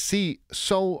 I see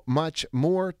so much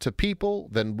more to people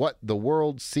than what the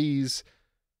world sees.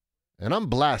 And I'm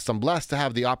blessed. I'm blessed to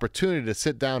have the opportunity to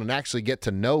sit down and actually get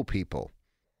to know people.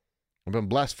 I've been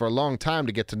blessed for a long time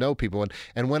to get to know people.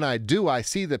 And when I do, I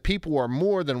see that people are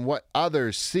more than what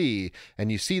others see.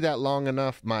 And you see that long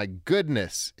enough, my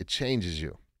goodness, it changes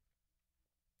you.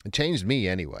 It changed me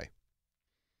anyway.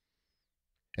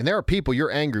 And there are people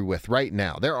you're angry with right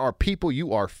now. There are people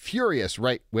you are furious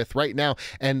with right now.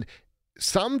 And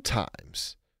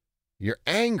sometimes You're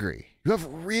angry. You have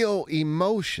real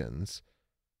emotions,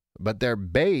 but they're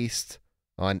based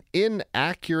on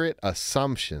inaccurate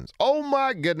assumptions. Oh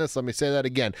my goodness, let me say that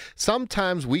again.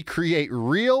 Sometimes we create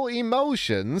real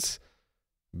emotions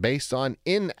based on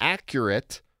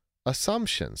inaccurate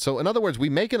assumptions. So in other words, we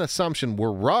make an assumption,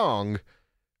 we're wrong,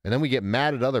 and then we get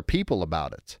mad at other people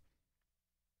about it.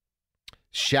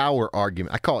 Shower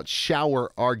argument. I call it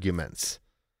shower arguments.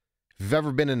 If you've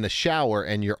ever been in the shower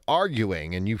and you're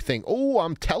arguing and you think, oh,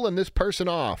 I'm telling this person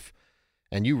off,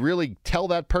 and you really tell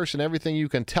that person everything you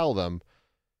can tell them,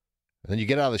 and then you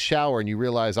get out of the shower and you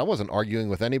realize I wasn't arguing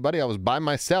with anybody. I was by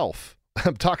myself.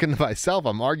 I'm talking to myself.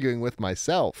 I'm arguing with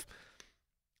myself.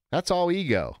 That's all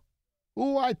ego.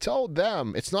 Ooh, I told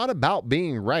them. It's not about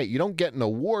being right. You don't get an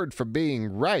award for being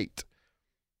right.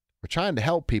 We're trying to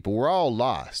help people. We're all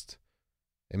lost.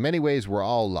 In many ways, we're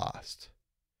all lost.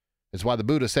 It's why the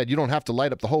Buddha said you don't have to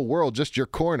light up the whole world, just your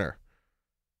corner.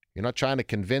 You're not trying to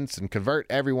convince and convert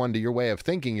everyone to your way of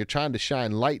thinking. You're trying to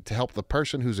shine light to help the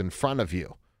person who's in front of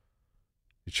you.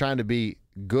 You're trying to be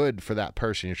good for that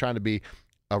person. You're trying to be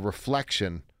a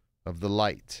reflection of the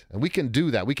light. And we can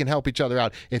do that. We can help each other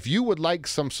out. If you would like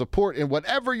some support in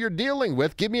whatever you're dealing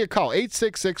with, give me a call.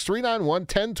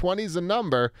 866-391-1020 is the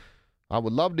number. I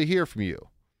would love to hear from you.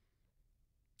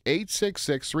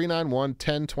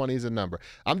 866-391-1020 is the number.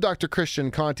 I'm Dr. Christian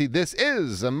Conte. This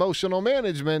is Emotional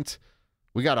Management.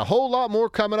 We got a whole lot more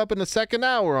coming up in the second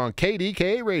hour on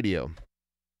KDKA Radio.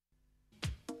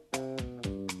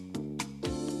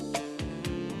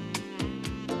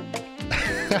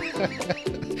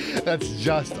 That's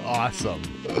just awesome.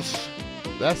 It's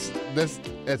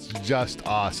just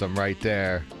awesome right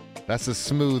there. That's a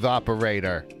smooth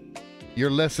operator. You're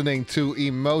listening to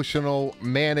Emotional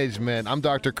Management. I'm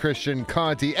Dr. Christian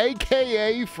Conte,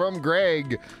 a.k.a. from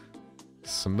Greg.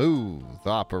 Smooth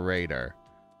operator.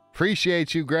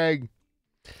 Appreciate you, Greg.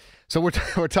 So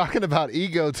we're talking about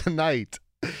ego tonight.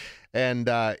 And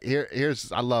here's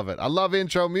I love it. I love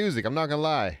intro music. I'm not going to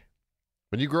lie.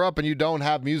 When you grow up and you don't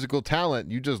have musical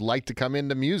talent, you just like to come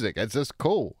into music. It's just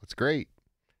cool. It's great.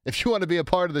 If you want to be a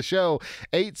part of the show,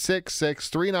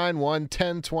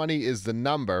 866-391-1020 is the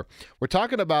number. We're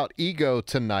talking about ego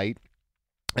tonight,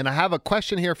 and I have a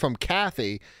question here from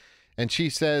Kathy, and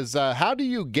she says, how do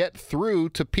you get through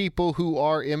to people who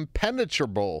are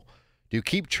impenetrable? Do you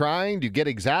keep trying? Do you get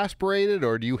exasperated,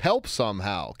 or do you help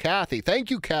somehow? Kathy, thank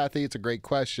you, Kathy. It's a great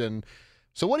question.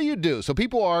 So what do you do? So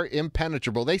people are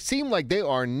impenetrable. They seem like they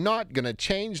are not going to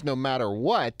change no matter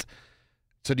what.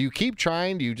 So do you keep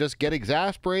trying? Do you just get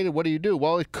exasperated? What do you do?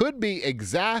 Well, it could be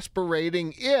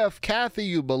exasperating if, Kathy,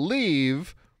 you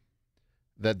believe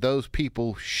that those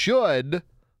people should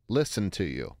listen to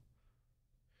you.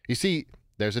 You see,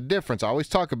 there's a difference. I always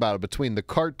talk about it between the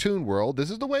cartoon world,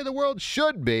 this is the way the world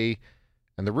should be,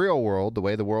 and the real world, the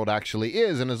way the world actually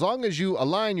is. And as long as you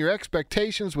align your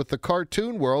expectations with the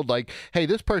cartoon world, like, hey,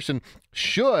 this person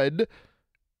should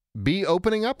be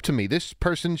opening up to me. This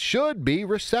person should be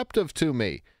receptive to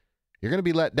me. You're going to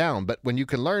be let down. But when you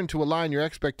can learn to align your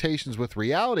expectations with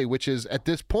reality, which is at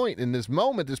this point, in this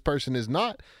moment, this person is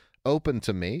not open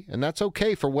to me, and that's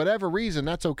okay. For whatever reason,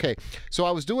 that's okay. So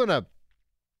I was doing a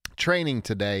training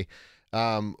today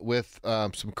with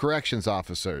some corrections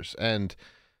officers, and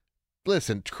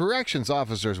listen, corrections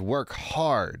officers work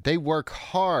hard. They work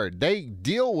hard. They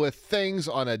deal with things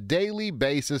on a daily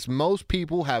basis most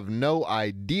people have no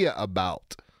idea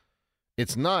about.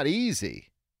 It's not easy.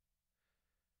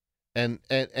 And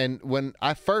when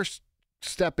I first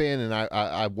step in and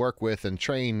I work with and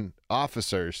train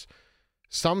officers,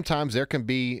 sometimes there can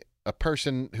be a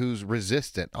person who's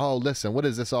resistant. Oh, listen, what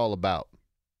is this all about?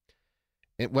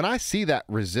 And when I see that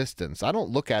resistance, I don't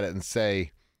look at it and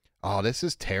say, oh, this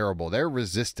is terrible. They're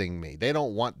resisting me. They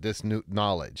don't want this new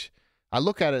knowledge. I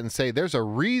look at it and say, there's a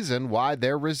reason why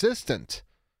they're resistant.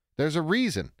 There's a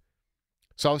reason.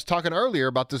 So I was talking earlier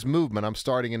about this movement I'm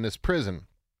starting in this prison.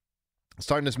 I'm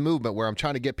starting this movement where I'm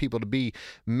trying to get people to be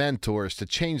mentors, to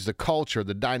change the culture,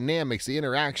 the dynamics, the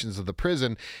interactions of the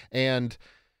prison. And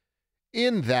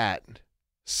in that,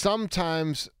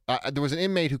 sometimes there was an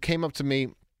inmate who came up to me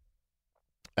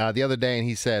the other day, and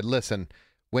he said, listen,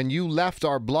 when you left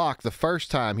our block the first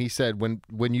time, he said,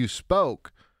 when you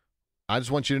spoke, I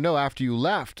just want you to know after you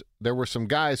left, there were some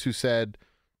guys who said,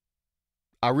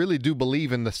 I really do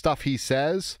believe in the stuff he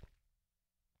says,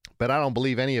 but I don't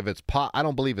believe any of I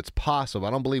don't believe it's possible.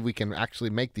 I don't believe we can actually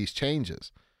make these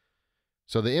changes.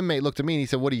 So the inmate looked at me and he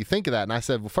said, what do you think of that? And I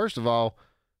said, well, first of all,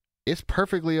 it's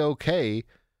perfectly okay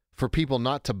for people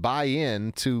not to buy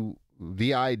in to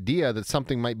the idea that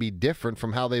something might be different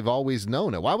from how they've always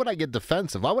known it. Why would I get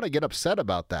defensive? Why would I get upset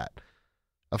about that?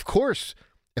 Of course,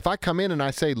 If I come in and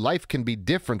I say life can be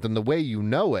different than the way you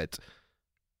know it,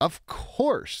 of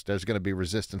course there's going to be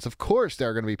resistance. Of course there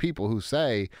are going to be people who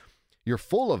say you're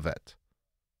full of it.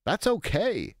 That's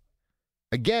okay.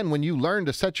 Again, when you learn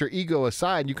to set your ego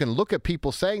aside, you can look at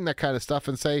people saying that kind of stuff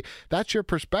and say, that's your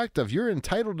perspective. You're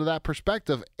entitled to that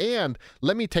perspective. And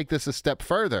let me take this a step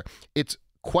further. It's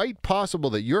quite possible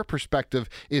that your perspective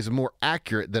is more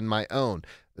accurate than my own.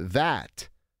 That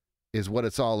is what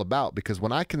it's all about. Because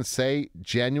when I can say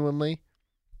genuinely,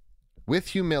 with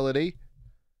humility,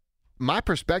 my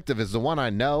perspective is the one I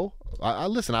know.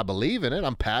 Listen, I believe in it.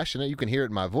 I'm passionate. You can hear it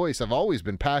in my voice. I've always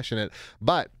been passionate.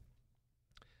 But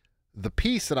the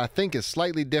piece that I think is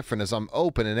slightly different is I'm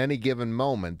open in any given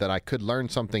moment that I could learn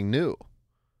something new.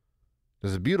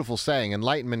 There's a beautiful saying,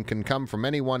 enlightenment can come from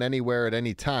anyone, anywhere, at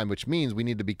any time, which means we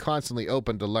need to be constantly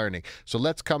open to learning. So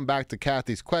let's come back to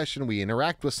Kathy's question. We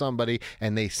interact with somebody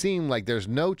and they seem like there's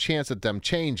no chance at them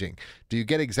changing. Do you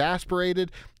get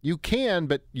exasperated? You can,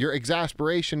 but your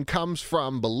exasperation comes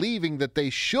from believing that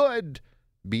they should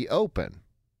be open.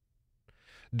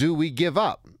 Do we give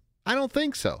up? I don't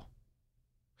think so.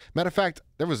 Matter of fact,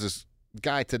 there was this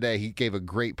guy today, he gave a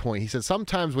great point. He said,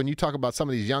 sometimes when you talk about some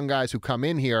of these young guys who come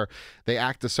in here, they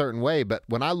act a certain way. But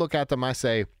when I look at them, I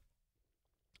say,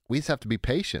 we just have to be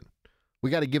patient. We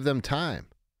got to give them time.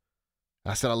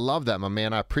 I said, I love that, my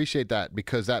man. I appreciate that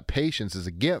because that patience is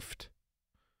a gift.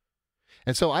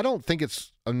 And so I don't think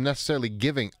it's necessarily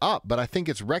giving up, but I think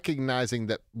it's recognizing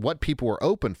that what people are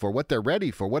open for, what they're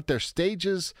ready for, what their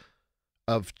stages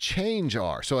of change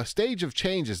are. So a stage of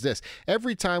change is this.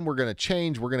 Every time we're going to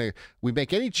change, we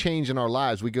make any change in our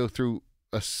lives, we go through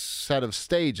a set of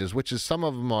stages, which is some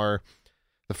of them are,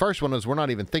 the first one is we're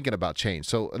not even thinking about change.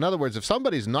 So in other words, if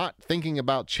somebody's not thinking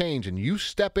about change and you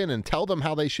step in and tell them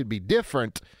how they should be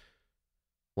different,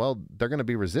 well, they're going to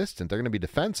be resistant. They're going to be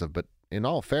defensive. But in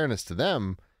all fairness to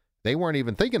them, they weren't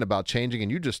even thinking about changing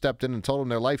and you just stepped in and told them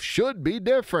their life should be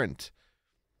different.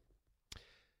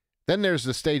 Then there's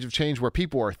the stage of change where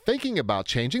people are thinking about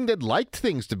changing. They'd like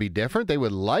things to be different. They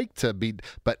would like to be,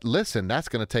 but listen, that's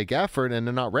going to take effort and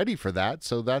they're not ready for that.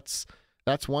 So that's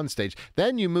one stage.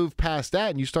 Then you move past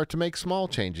that and you start to make small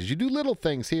changes. You do little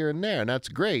things here and there, and that's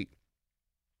great.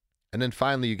 And then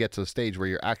finally you get to the stage where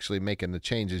you're actually making the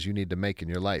changes you need to make in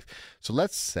your life. So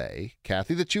let's say,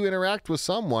 Kathy, that you interact with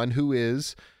someone who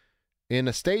is in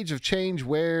a stage of change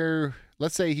where,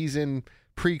 let's say he's in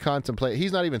pre-contemplate.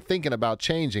 He's not even thinking about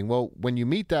changing. Well, when you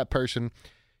meet that person,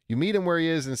 you meet him where he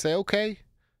is and say, okay,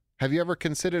 have you ever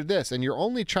considered this? And you're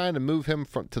only trying to move him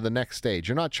to the next stage.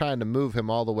 You're not trying to move him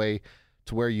all the way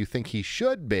to where you think he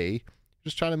should be. You're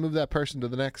just trying to move that person to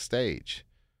the next stage.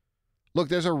 Look,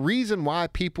 there's a reason why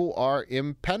people are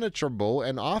impenetrable,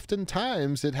 and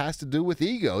oftentimes it has to do with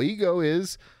ego. Ego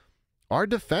is our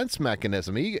defense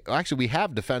mechanism. Actually, we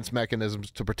have defense mechanisms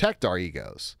to protect our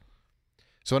egos.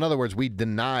 So in other words, we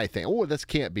deny things. Oh, this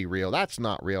can't be real. That's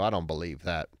not real. I don't believe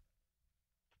that.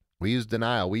 We use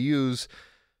denial. We use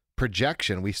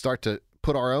projection. We start to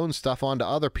put our own stuff onto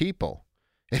other people.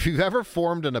 If you've ever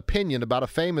formed an opinion about a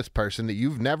famous person that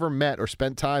you've never met or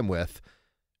spent time with,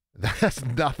 that has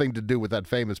nothing to do with that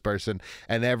famous person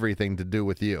and everything to do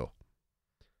with you.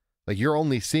 Like, you're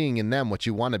only seeing in them what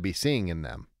you want to be seeing in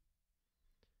them.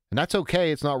 And that's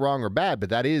okay. It's not wrong or bad, but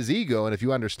that is ego. And if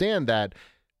you understand that,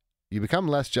 you become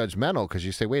less judgmental because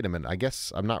you say, wait a minute, I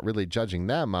guess I'm not really judging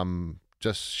them. I'm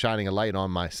just shining a light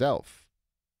on myself.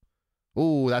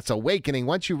 Ooh, that's awakening.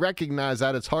 Once you recognize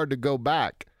that, it's hard to go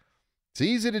back. It's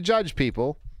easy to judge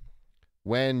people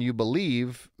when you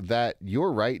believe that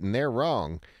you're right and they're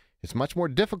wrong. It's much more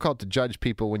difficult to judge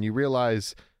people when you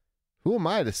realize, who am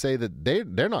I to say that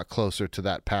they're not closer to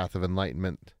that path of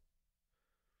enlightenment?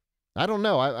 I don't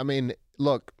know. I mean,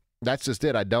 look, that's just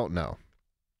it. I don't know.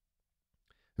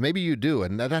 Maybe you do,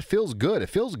 and that feels good. It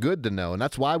feels good to know, and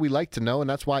that's why we like to know, and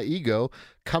that's why ego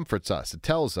comforts us. It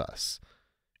tells us,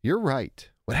 you're right.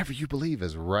 Whatever you believe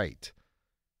is right.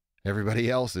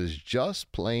 Everybody else is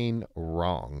just plain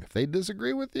wrong if they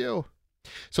disagree with you.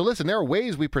 So listen, there are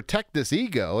ways we protect this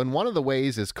ego, and one of the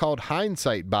ways is called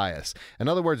hindsight bias. In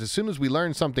other words, as soon as we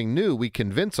learn something new, we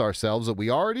convince ourselves that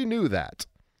we already knew that.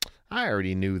 I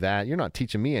already knew that. You're not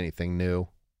teaching me anything new.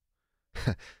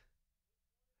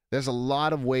 There's a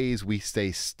lot of ways we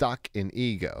stay stuck in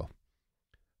ego.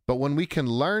 But when we can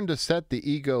learn to set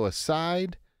the ego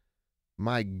aside,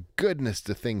 my goodness,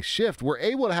 do things shift. We're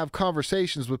able to have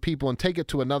conversations with people and take it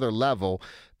to another level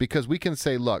because we can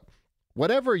say, look,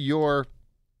 whatever you're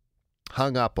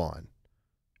hung up on,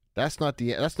 that's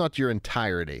not your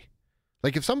entirety.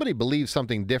 Like, if somebody believes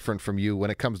something different from you when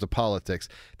it comes to politics,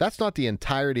 that's not the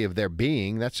entirety of their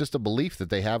being. That's just a belief that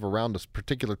they have around a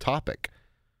particular topic.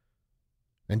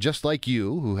 And just like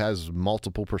you, who has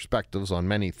multiple perspectives on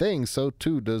many things, so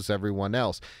too does everyone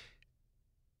else.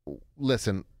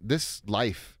 Listen, this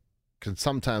life can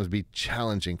sometimes be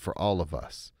challenging for all of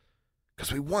us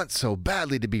because we want so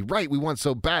badly to be right. We want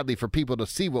so badly for people to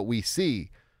see what we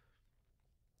see.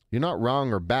 You're not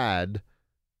wrong or bad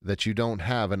that you don't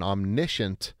have an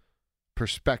omniscient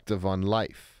perspective on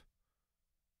life,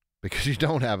 because you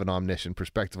don't have an omniscient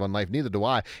perspective on life. Neither do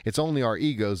I. It's only our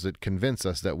egos that convince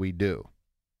us that we do.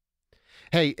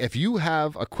 Hey, if you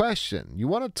have a question, you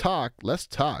want to talk, let's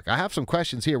talk. I have some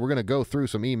questions here. We're going to go through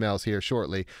some emails here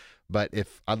shortly, but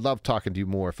I'd love talking to you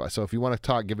more. So if you want to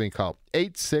talk, give me a call.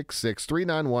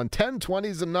 866-391-1020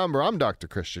 is the number. I'm Dr.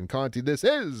 Christian Conte. This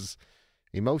is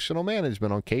Emotional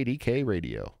Management on KDK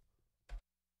Radio.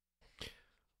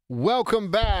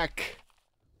 Welcome back.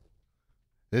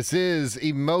 This is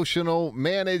Emotional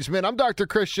Management. I'm Dr.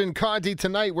 Christian Conte.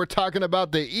 Tonight we're talking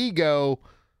about the ego.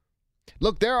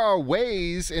 Look, there are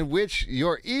ways in which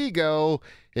your ego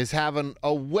is having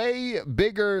a way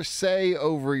bigger say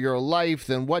over your life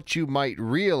than what you might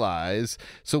realize.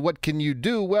 So what can you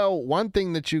do? Well, one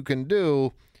thing that you can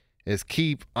do is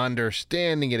keep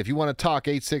understanding it. If you want to talk,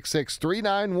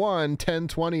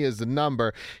 866-391-1020 is the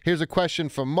number. Here's a question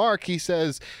from Mark. He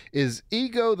says, is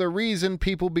ego the reason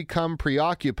people become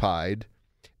preoccupied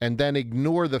and then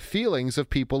ignore the feelings of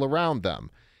people around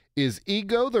them? Is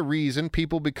ego the reason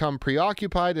people become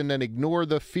preoccupied and then ignore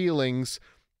the feelings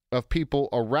of people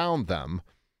around them?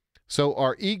 So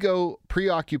are ego,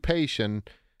 preoccupation,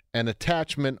 and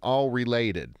attachment all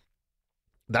related?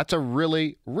 That's a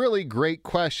really, really great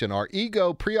question. Are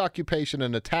ego, preoccupation,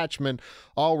 and attachment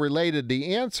all related?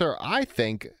 The answer, I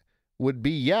think, would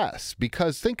be yes,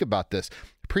 because think about this.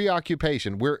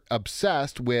 Preoccupation, we're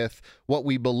obsessed with what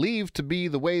we believe to be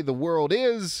the way the world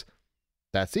is.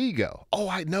 That's ego. Oh,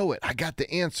 I know it. I got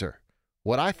the answer.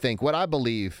 What I think, what I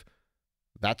believe,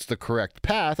 that's the correct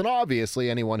path. And obviously,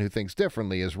 anyone who thinks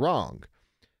differently is wrong.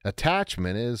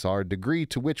 Attachment is our degree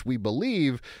to which we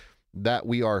believe that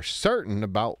we are certain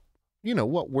about,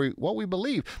 what we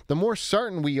believe. The more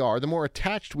certain we are, the more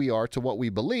attached we are to what we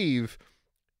believe.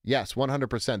 Yes,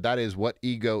 100%. That is what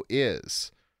ego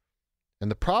is.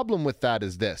 And the problem with that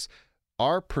is this.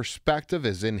 Our perspective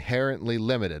is inherently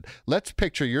limited. Let's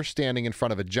picture you're standing in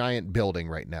front of a giant building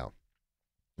right now.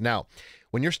 Now,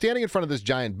 when you're standing in front of this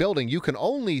giant building, you can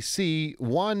only see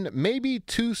one, maybe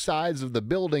two sides of the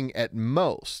building at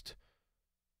most.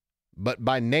 But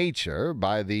by nature,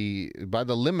 by the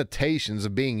limitations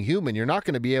of being human, you're not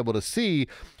going to be able to see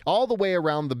all the way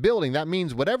around the building. That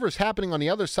means whatever's happening on the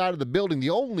other side of the building, the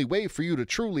only way for you to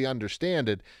truly understand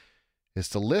it is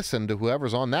to listen to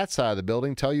whoever's on that side of the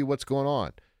building tell you what's going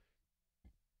on.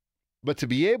 But to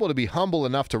be able to be humble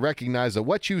enough to recognize that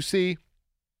what you see,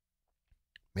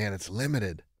 man, it's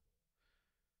limited.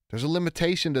 There's a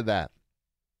limitation to that.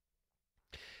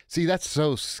 See, that's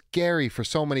so scary for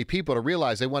so many people to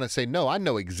realize. They want to say, no, I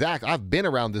know exactly. I've been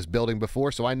around this building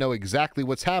before, so I know exactly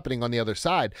what's happening on the other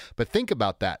side. But think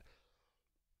about that.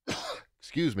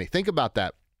 Excuse me. Think about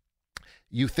that.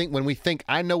 When we think,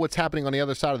 I know what's happening on the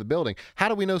other side of the building, how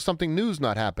do we know something new's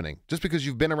not happening? Just because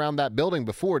you've been around that building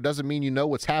before doesn't mean you know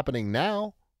what's happening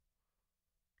now.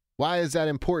 Why is that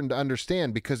important to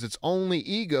understand? Because it's only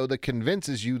ego that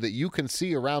convinces you that you can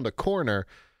see around a corner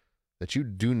that you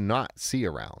do not see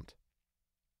around.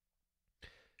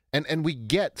 And we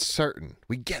get certain.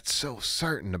 We get so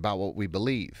certain about what we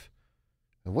believe.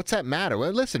 And what's that matter?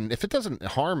 Well, listen, if it doesn't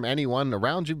harm anyone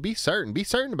around you, be certain. Be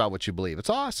certain about what you believe. It's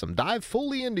awesome. Dive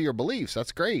fully into your beliefs.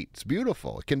 That's great. It's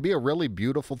beautiful. It can be a really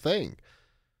beautiful thing.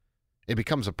 It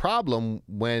becomes a problem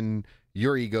when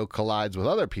your ego collides with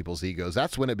other people's egos.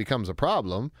 That's when it becomes a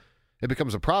problem. It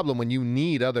becomes a problem when you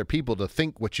need other people to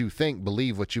think what you think,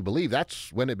 believe what you believe.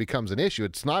 That's when it becomes an issue.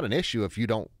 It's not an issue if you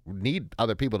don't need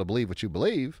other people to believe what you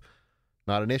believe.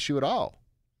 Not an issue at all.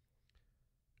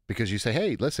 Because you say,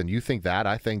 hey, listen, you think that,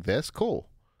 I think this, cool.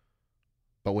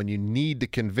 But when you need to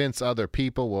convince other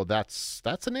people, well, that's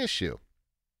an issue.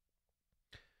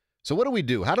 So what do we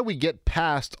do? How do we get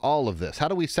past all of this? How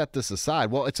do we set this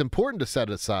aside? Well, it's important to set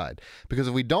it aside, because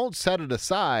if we don't set it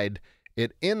aside,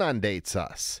 it inundates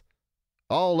us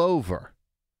all over.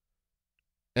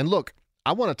 And look,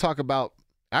 I want to talk about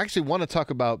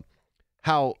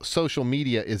how social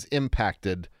media is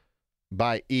impacted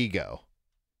by ego.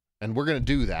 And we're going to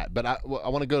do that, but I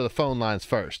want to go to the phone lines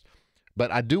first.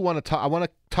 But I do want to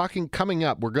talk, coming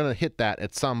up, we're going to hit that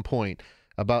at some point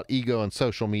about ego and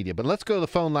social media. But let's go to the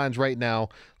phone lines right now.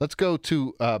 Let's go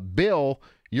to Bill.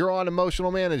 You're on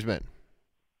Emotional Management.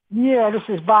 Yeah, this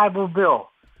is Bible Bill.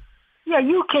 Yeah,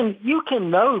 you can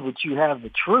know that you have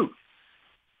the truth.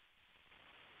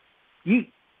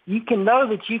 You can know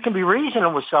that you can be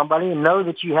reasoning with somebody and know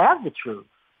that you have the truth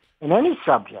in any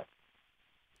subject.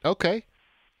 Okay.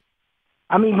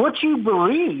 I mean, what you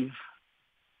believe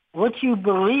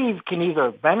can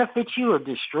either benefit you or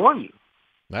destroy you.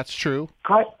 That's true.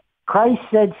 Christ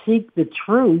said, seek the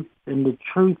truth, and the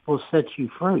truth will set you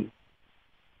free.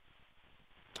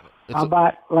 How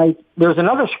about, like, there's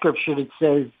another scripture that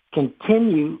says,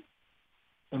 continue,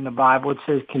 in the Bible, it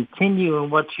says, continue in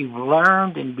what you've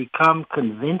learned and become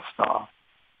convinced of.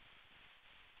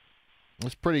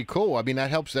 That's pretty cool. I mean, that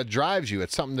helps, that drives you.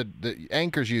 It's something that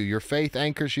anchors you. Your faith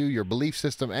anchors you. Your belief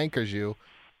system anchors you.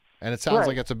 And it sounds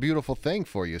like it's a beautiful thing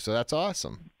for you. So that's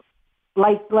awesome.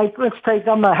 Like let's take,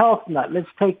 I'm a health nut. Let's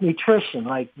take nutrition.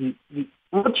 Like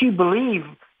what you believe,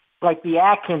 like the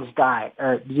Atkins diet,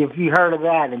 or if you heard of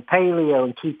that, and paleo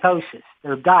and ketosis,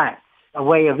 their diet, a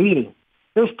way of eating.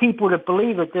 There's people that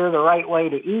believe that they're the right way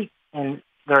to eat, and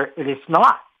it's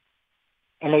not.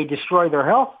 And they destroy their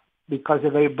health because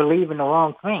they believe in the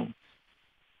wrong thing.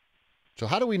 So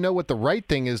how do we know what the right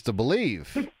thing is to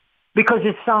believe? Because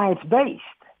it's science-based.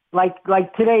 Like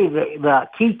today, the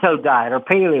keto diet or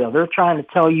paleo, they're trying to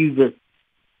tell you that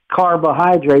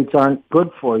carbohydrates aren't good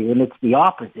for you, and it's the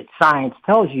opposite. Science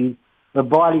tells you the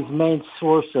body's main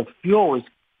source of fuel is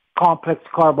complex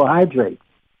carbohydrates.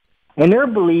 And they're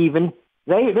believing,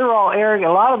 they're all arrogant.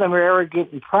 A lot of them are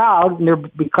arrogant and proud, and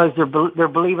because they're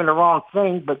believing the wrong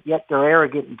thing, but yet they're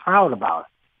arrogant and proud about it.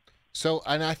 So,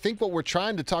 and I think what we're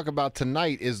trying to talk about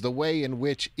tonight is the way in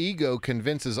which ego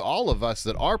convinces all of us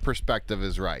that our perspective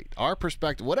is right. Our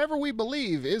perspective, whatever we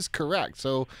believe, is correct.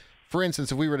 So, for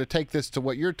instance, if we were to take this to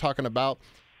what you're talking about,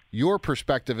 your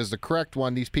perspective is the correct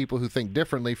one. These people who think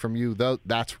differently from you, though,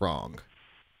 that's wrong.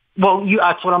 Well,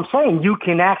 that's what I'm saying. You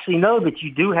can actually know that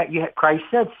you do have. Christ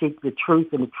said, "Seek the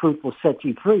truth, and the truth will set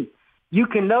you free." You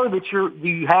can know that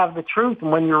you have the truth,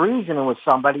 and when you're reasoning with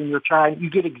somebody and you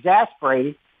get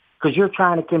exasperated because you're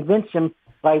trying to convince them,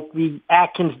 like the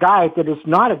Atkins diet, that it's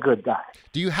not a good diet.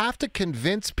 Do you have to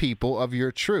convince people of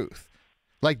your truth?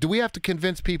 Like, do we have to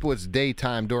convince people it's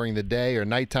daytime during the day or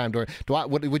nighttime during?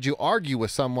 Would you argue with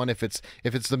someone if it's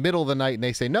the middle of the night and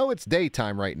they say no, it's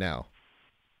daytime right now?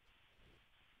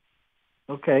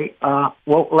 Okay. Well,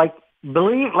 what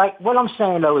I'm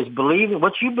saying though is believing.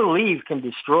 What you believe can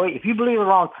destroy. If you believe the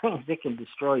wrong things, it can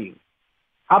destroy you.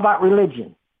 How about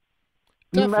religion?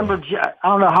 You remember? I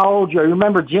don't know how old you are. You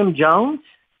remember Jim Jones?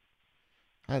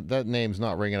 That name's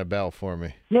not ringing a bell for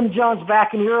me. Jim Jones,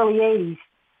 back in the early '80s,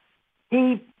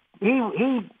 he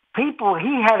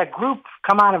had a group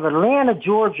come out of Atlanta,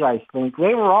 Georgia, I think.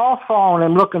 They were all following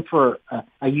him, looking for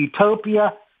a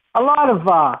utopia. A lot of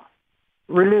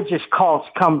religious cults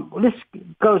come. This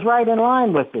goes right in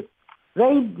line with it.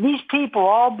 These people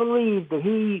all believed that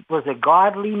he was a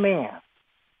godly man,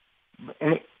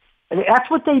 and that's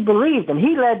what they believed. And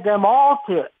he led them all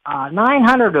to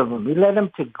 900 of them. He led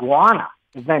them to Guyana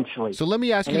eventually. So let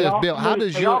me ask you this, Bill. How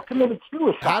committed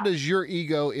suicide. How does your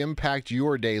ego impact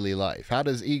your daily life? How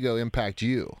does ego impact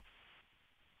you?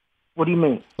 What do you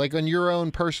mean? Like on your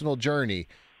own personal journey,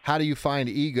 how do you find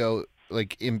ego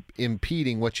like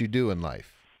impeding what you do in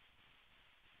life?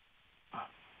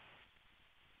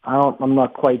 I'm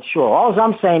not quite sure. All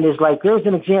I'm saying is, like, there's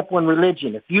an example in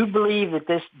religion. If you believe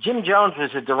that Jim Jones was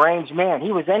a deranged man,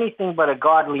 he was anything but a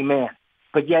godly man.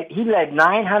 But yet he led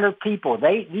 900 people.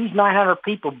 These 900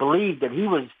 people believed that he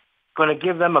was going to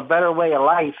give them a better way of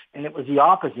life, and it was the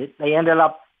opposite. They ended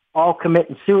up all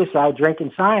committing suicide,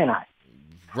 drinking cyanide.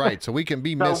 Right, so we can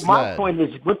be so misled. My point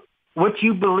is, what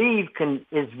you believe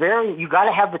you got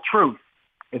to have the truth.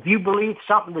 If you believe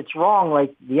something that's wrong,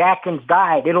 like the Atkins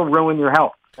diet, it'll ruin your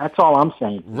health. That's all I'm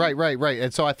saying. Right.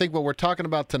 And so I think what we're talking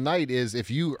about tonight is if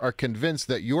you are convinced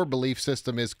that your belief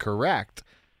system is correct,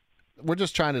 we're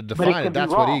just trying to define it.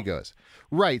 That's what ego is.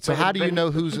 Right. So how do you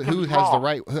know who has the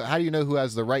right? How do you know who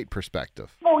has the right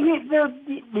perspective? Well, you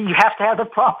have to have the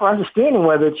proper understanding,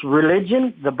 whether it's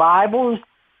religion, the Bible.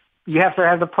 You have to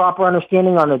have the proper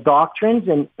understanding on the doctrines,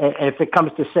 and if it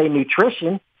comes to, say,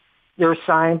 nutrition, it's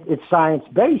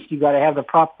science-based. You got to have the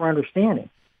proper understanding.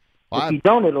 Well, if you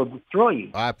don't, it'll destroy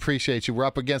you. I appreciate you. We're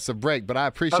up against the break, but I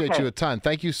appreciate you a ton.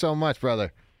 Thank you so much,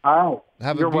 brother. All right.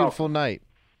 Have a beautiful night.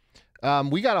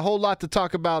 We got a whole lot to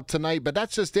talk about tonight, but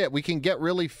that's just it. We can get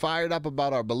really fired up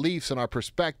about our beliefs and our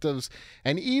perspectives,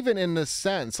 and even in the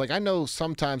sense, like I know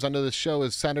this show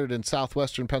is centered in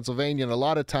southwestern Pennsylvania, and a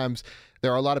lot of times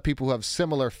there are a lot of people who have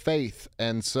similar faith,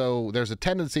 and so there's a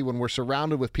tendency when we're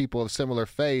surrounded with people of similar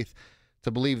faith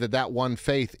to believe that one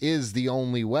faith is the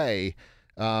only way.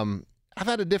 I've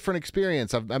had a different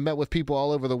experience. I've met with people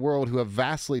all over the world who have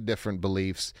vastly different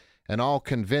beliefs, and all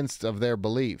convinced of their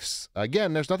beliefs.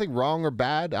 Again, there's nothing wrong or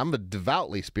bad. I'm a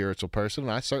devoutly spiritual person,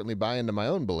 and I certainly buy into my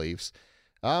own beliefs.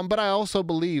 But I also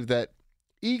believe that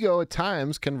ego at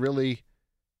times can really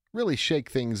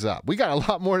shake things up. We got a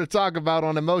lot more to talk about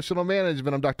on emotional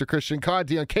management. I'm Dr. Christian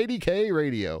Conti on KDKA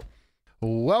Radio.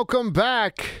 Welcome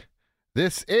back.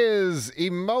 This is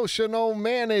emotional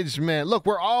management. Look,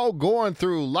 we're all going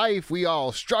through life. We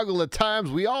all struggle at times.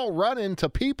 We all run into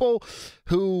people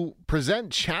who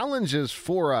present challenges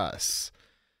for us.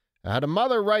 I had a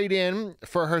mother write in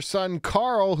for her son,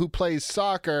 Carl, who plays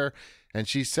soccer, and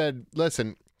she said,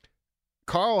 listen,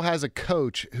 Carl has a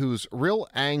coach who's real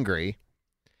angry,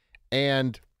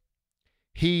 and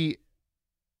he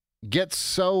gets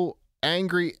so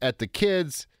angry at the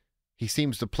kids, he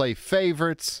seems to play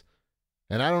favorites.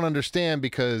 And I don't understand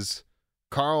because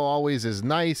Carl always is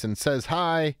nice and says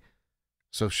hi.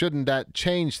 So shouldn't that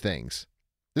change things?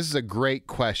 This is a great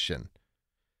question.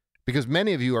 Because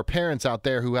many of you are parents out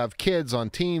there who have kids on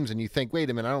teams and you think, wait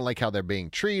a minute, I don't like how they're being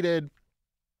treated.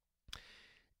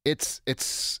 It's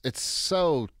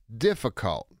so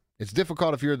difficult. It's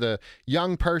difficult if you're the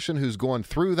young person who's going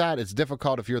through that. It's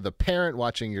difficult if you're the parent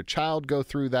watching your child go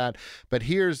through that. But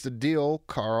here's the deal,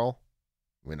 Carl.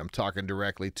 When I'm talking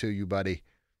directly to you, buddy.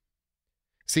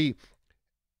 See,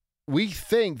 we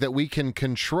think that we can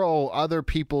control other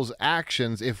people's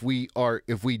actions if we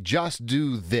just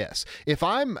do this. If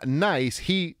I'm nice,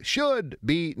 he should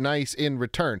be nice in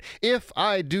return. If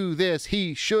I do this,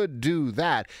 he should do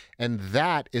that. And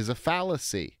that is a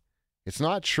fallacy. It's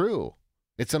not true.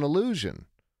 It's an illusion.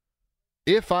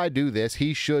 If I do this,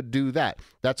 he should do that.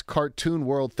 That's cartoon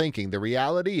world thinking. The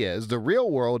reality is, the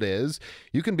real world is,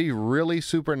 you can be really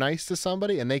super nice to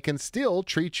somebody and they can still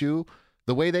treat you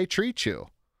the way they treat you.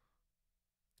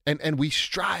 And we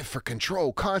strive for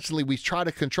control. Constantly, we try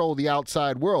to control the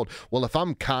outside world. Well, if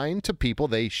I'm kind to people,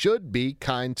 they should be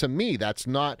kind to me. That's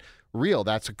not real.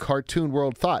 That's a cartoon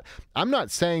world thought. I'm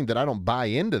not saying that I don't buy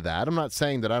into that. I'm not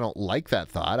saying that I don't like that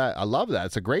thought. I love that.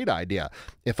 It's a great idea.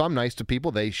 If I'm nice to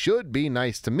people, they should be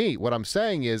nice to me. What I'm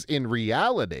saying is, in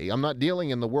reality, I'm not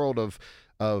dealing in the world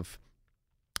of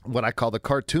what I call the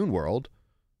cartoon world.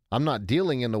 I'm not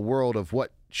dealing in the world of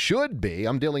what should be.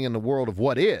 I'm dealing in the world of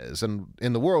what is. And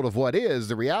in the world of what is,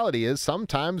 the reality is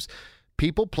sometimes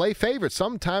people play favorites.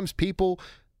 Sometimes people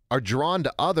are drawn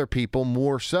to other people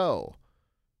more so.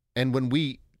 And when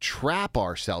we trap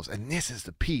ourselves, and this is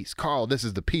the piece, Carl, this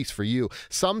is the piece for you.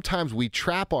 Sometimes we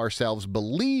trap ourselves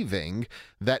believing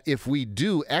that if we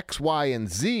do X, Y,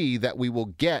 and Z, that we will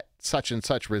get such and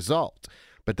such result.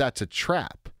 But that's a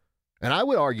trap. And I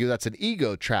would argue that's an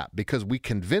ego trap because we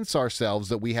convince ourselves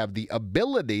that we have the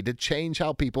ability to change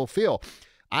how people feel.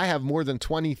 I have more than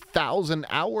 20,000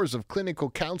 hours of clinical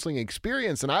counseling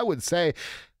experience, and I would say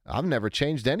I've never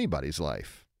changed anybody's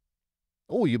life.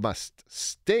 Oh, you must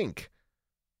stink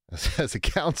as a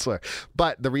counselor.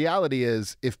 But the reality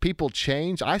is, if people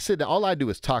change, all I do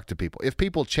is talk to people. If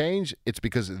people change, it's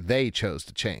because they chose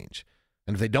to change.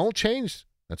 And if they don't change,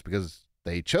 that's because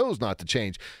they chose not to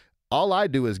change. All I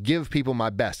do is give people my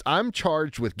best. I'm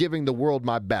charged with giving the world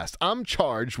my best. I'm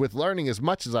charged with learning as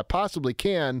much as I possibly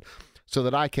can so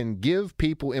that I can give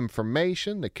people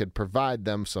information that could provide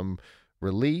them some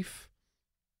relief.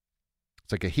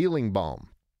 It's like a healing balm.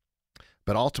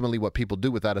 But ultimately what people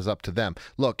do with that is up to them.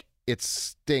 Look, it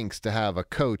stinks to have a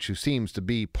coach who seems to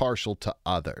be partial to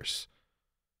others.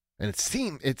 And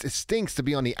it stinks to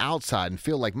be on the outside and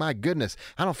feel like, my goodness,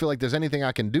 I don't feel like there's anything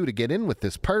I can do to get in with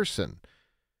this person.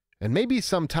 And maybe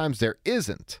sometimes there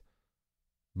isn't.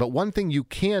 But one thing you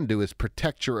can do is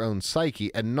protect your own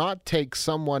psyche and not take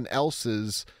someone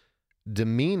else's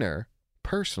demeanor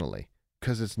personally,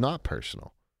 because it's not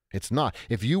personal. It's not.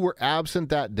 If you were absent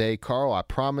that day, Carl, I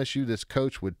promise you this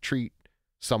coach would treat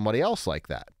somebody else like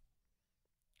that,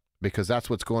 because that's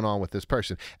what's going on with this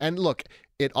person. And look,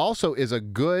 it also is a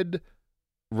good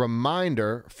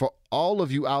reminder for all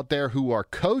of you out there who are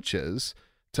coaches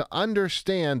to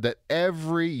understand that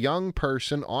every young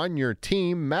person on your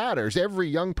team matters. Every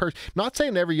young person, not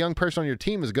saying every young person on your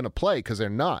team is going to play, because they're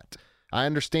not. I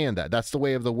understand that. That's the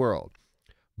way of the world.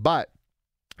 But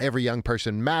every young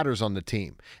person matters on the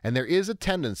team. And there is a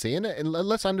tendency, and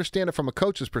let's understand it from a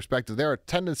coach's perspective, there are a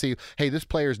tendency, hey, this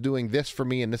player is doing this for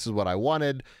me and this is what I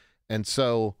wanted, and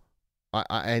so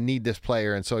I need this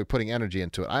player, and so we're putting energy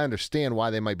into it. I understand why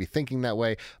they might be thinking that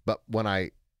way, but when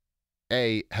I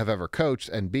A, have ever coached,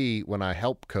 and B, when I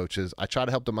help coaches, I try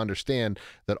to help them understand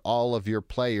that all of your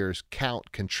players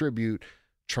contribute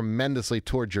tremendously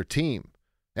towards your team.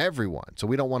 Everyone. So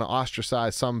we don't want to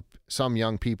ostracize some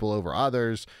young people over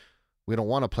others. We don't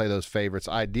want to play those favorites.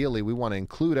 Ideally, we want to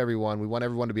include everyone. We want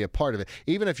everyone to be a part of it.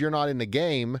 Even if you're not in the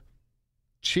game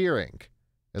cheering,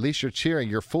 at least you're cheering.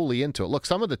 You're fully into it. Look,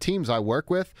 some of the teams I work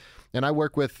with, and I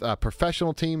work with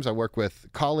professional teams. I work with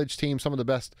college teams, some of the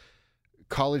best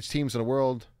college teams in the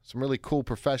world, some really cool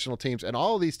professional teams. And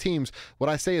all of these teams, what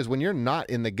I say is when you're not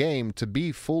in the game, to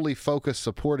be fully focused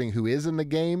supporting who is in the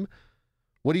game.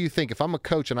 What do you think? If I'm a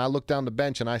coach and I look down the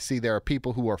bench and I see there are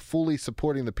people who are fully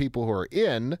supporting the people who are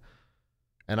in,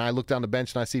 and I look down the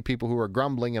bench and I see people who are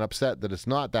grumbling and upset that it's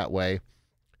not that way,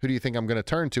 who do you think I'm going to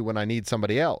turn to when I need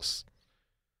somebody else?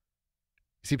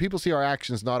 See, people see our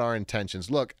actions, not our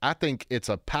intentions. Look, I think it's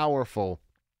a powerful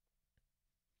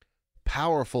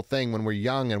thing when we're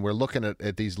young and we're looking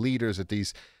at these leaders, at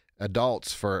these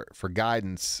adults for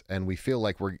guidance, and we feel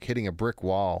like we're hitting a brick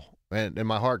wall. And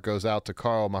my heart goes out to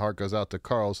Carl. My heart goes out to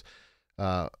Carl's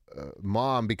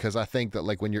mom, because I think that,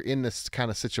 like, when you're in this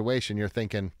kind of situation, you're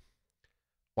thinking,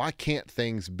 why can't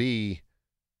things be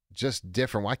just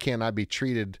different? Why can't I be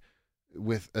treated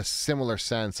with a similar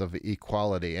sense of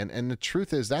equality? And the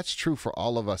truth is, that's true for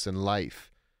all of us in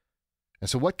life. And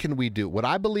so what can we do? What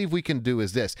I believe we can do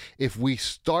is this. If we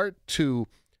start to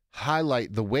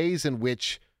highlight the ways in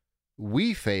which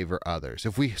we favor others,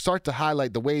 if we start to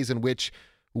highlight the ways in which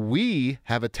we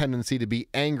have a tendency to be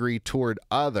angry toward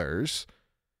others,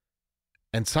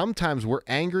 and sometimes we're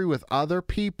angry with other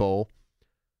people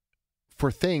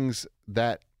for things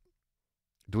that,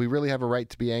 do we really have a right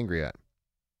to be angry at?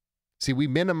 See, we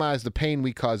minimize the pain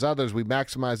we cause others. We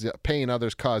maximize the pain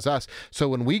others cause us. So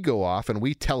when we go off and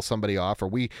we tell somebody off, or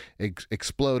we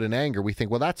explode in anger, we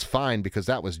think, well, that's fine because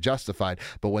that was justified.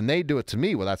 But when they do it to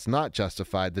me, well, that's not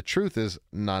justified. The truth is,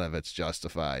 none of it's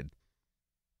justified.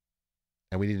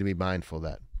 And we need to be mindful of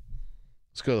that.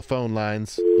 Let's go to the phone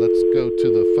lines. Let's go to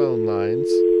the phone lines.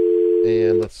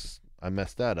 And I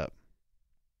messed that up.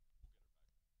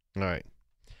 All right.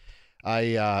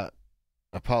 I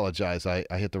apologize. I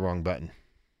hit the wrong button.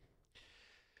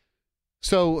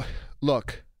 So,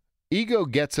 look, ego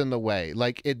gets in the way.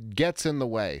 Like, it gets in the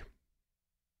way.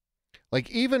 Like,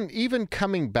 even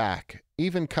coming back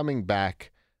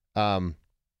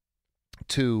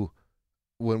to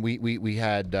when we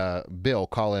had Bill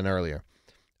call in earlier.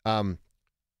 I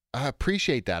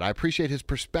appreciate that. I appreciate his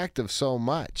perspective so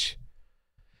much.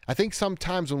 I think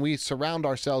sometimes when we surround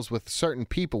ourselves with certain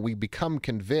people, we become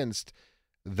convinced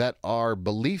that our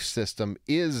belief system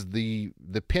is the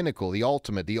pinnacle, the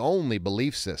ultimate, the only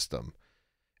belief system.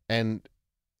 And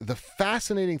the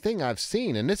fascinating thing I've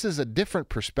seen, and this is a different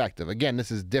perspective. Again,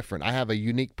 this is different. I have a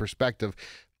unique perspective.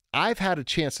 I've had a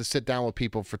chance to sit down with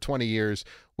people for 20 years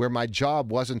where my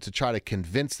job wasn't to try to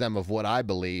convince them of what I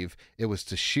believe. It was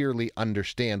to sheerly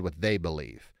understand what they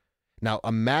believe. Now,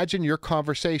 imagine your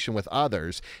conversation with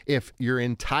others if your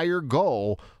entire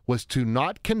goal was to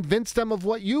not convince them of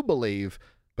what you believe,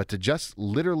 but to just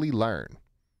literally learn.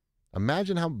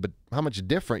 Imagine how much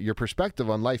different your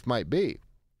perspective on life might be.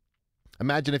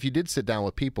 Imagine if you did sit down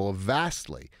with people of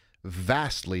vastly,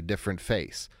 vastly different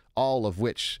faiths, all of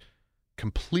which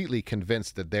completely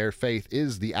convinced that their faith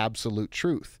is the absolute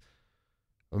truth.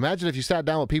 Imagine if you sat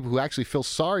down with people who actually feel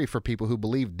sorry for people who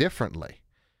believe differently.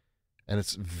 And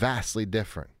it's vastly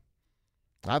different.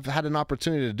 I've had an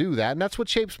opportunity to do that, and that's what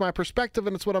shapes my perspective,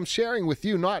 and it's what I'm sharing with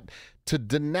you, not to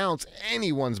denounce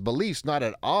anyone's beliefs, not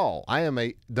at all. I am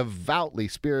a devoutly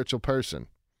spiritual person.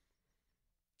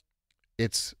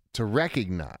 It's to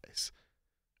recognize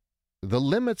the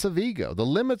limits of ego, the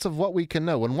limits of what we can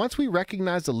know. And once we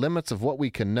recognize the limits of what we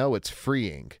can know, it's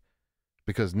freeing.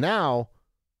 Because now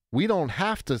we don't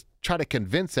have to try to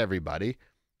convince everybody.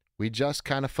 We just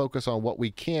kind of focus on what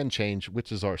we can change,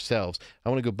 which is ourselves. I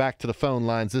want to go back to the phone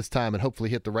lines this time and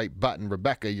hopefully hit the right button.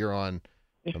 Rebecca, you're on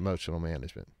emotional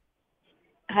management.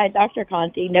 Hi, Dr.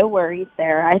 Conti. No worries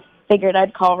there. I figured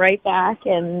I'd call right back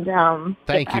and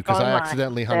thank you, because I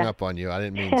accidentally hung up on you. I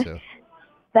didn't mean to.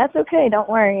 That's okay. Don't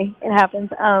worry. It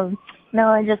happens. No,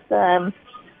 I just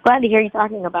glad to hear you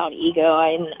talking about ego.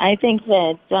 I think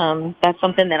that that's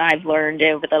something that I've learned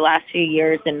over the last few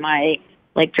years in my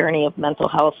journey of mental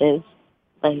health is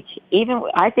I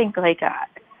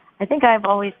think I've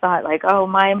always thought oh,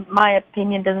 my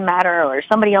opinion doesn't matter, or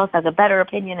somebody else has a better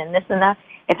opinion and this and that.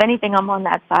 If anything, I'm on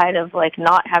that side of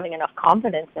not having enough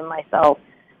confidence in myself.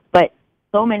 But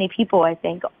so many people, I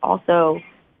think, also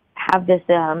have this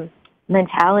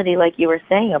mentality, like you were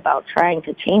saying, about trying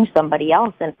to change somebody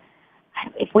else. And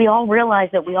if we all realize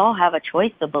that we all have a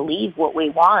choice to believe what we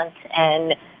want,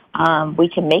 and we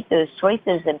can make those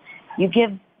choices, and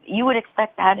you would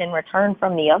expect that in return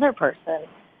from the other person.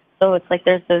 So it's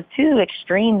there's those two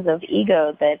extremes of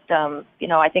ego that,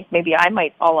 I think maybe I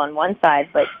might fall on one side,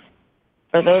 but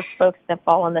for those folks that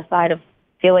fall on the side of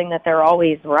feeling that they're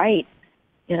always right,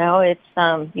 you know, it's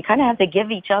you kind of have to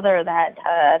give each other that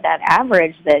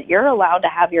average that you're allowed to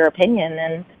have your opinion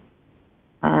and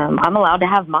I'm allowed to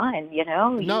have mine, you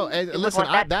know. No, and listen,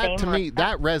 that to me,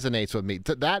 that resonates with me.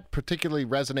 That particularly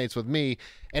resonates with me.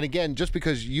 And again, just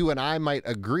because you and I might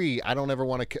agree, I don't ever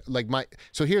want to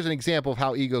So here's an example of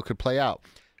how ego could play out.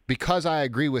 Because I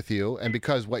agree with you, and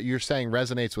because what you're saying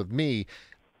resonates with me,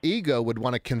 ego would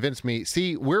want to convince me,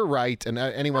 see, we're right, and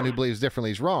anyone who believes differently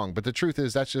is wrong. But the truth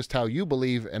is, that's just how you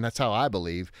believe, and that's how I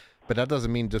believe. But that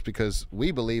doesn't mean just because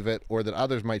we believe it, or that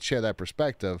others might share that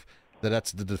perspective,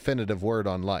 that's the definitive word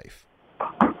on life.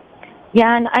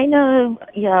 Yeah, and I know,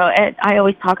 you know, I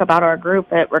always talk about our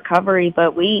group at Recovery,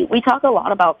 but we talk a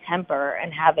lot about temper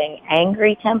and having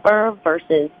angry temper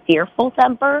versus fearful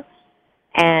temper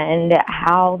and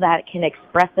how that can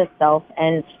express itself.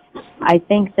 And I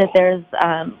think that there's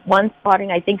one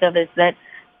spotting I think of is that,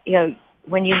 you know,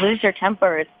 when you lose your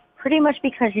temper, it's pretty much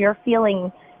because you're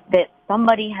feeling that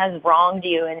somebody has wronged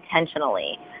you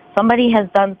intentionally. Somebody has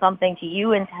done something to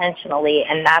you intentionally,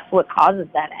 and that's what causes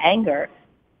that anger.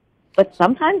 But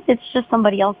sometimes it's just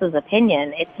somebody else's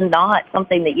opinion. It's not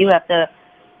something that you have to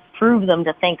prove them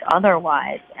to think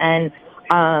otherwise. And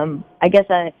I guess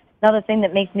another thing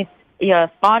that makes me, you know,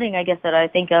 spotting, I guess, that I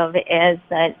think of is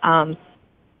that,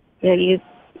 you know,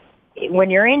 when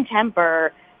you're in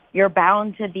temper, you're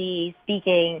bound to be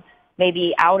speaking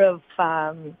maybe out of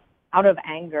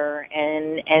anger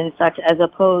and such, as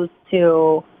opposed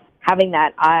to having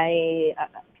that eye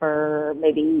for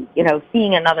maybe, you know,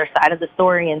 seeing another side of the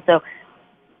story. And so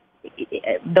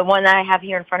the one that I have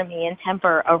here in front of me, in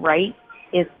temper, a right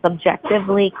is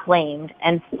subjectively claimed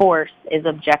and force is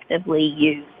objectively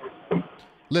used.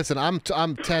 Listen, I'm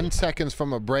 10 seconds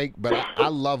from a break, but I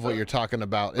love what you're talking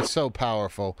about. It's so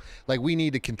powerful. Like, we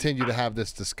need to continue to have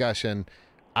this discussion.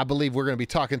 I believe we're going to be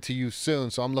talking to you soon,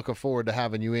 so I'm looking forward to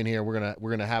having you in here. We're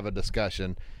gonna have a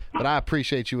discussion. But I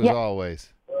appreciate you as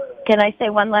always. Can I say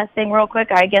one last thing real quick?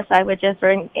 I guess I would just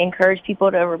encourage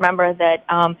people to remember that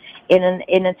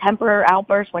in a temper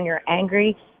outburst, when you're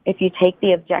angry, if you take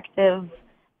the objective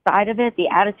side of it, the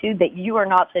attitude that you are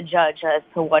not the judge as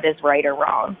to what is right or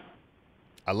wrong.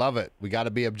 I love it. We got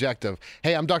to be objective.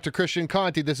 Hey, I'm Dr. Christian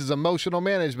Conte. This is Emotional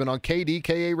Management on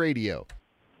KDKA Radio.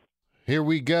 Here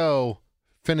we go.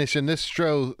 Finishing this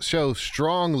show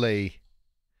strongly.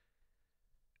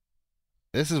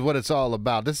 This is what it's all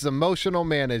about. This is emotional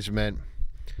management.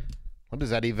 What does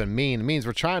that even mean? It means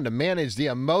we're trying to manage the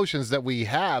emotions that we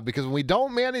have, because when we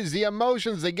don't manage the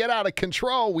emotions, they get out of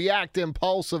control. We act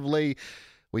impulsively.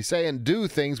 We say and do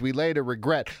things we later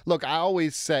regret. Look, I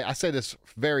say this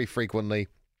very frequently.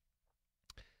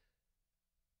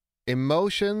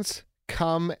 Emotions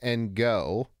come and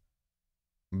go,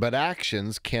 but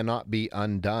actions cannot be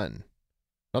undone.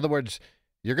 In other words,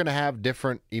 you're going to have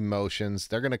different emotions.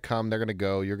 They're going to come, they're going to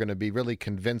go. You're going to be really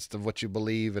convinced of what you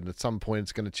believe, and at some point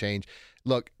it's going to change.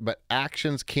 Look, but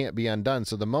actions can't be undone.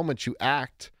 So the moment you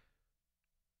act,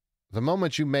 the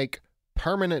moment you make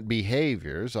permanent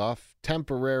behaviors off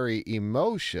temporary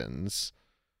emotions,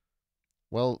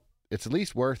 well, it's at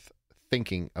least worth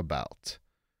thinking about.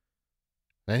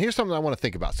 And here's something I want to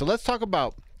think about. So let's talk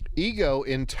about ego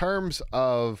in terms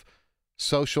of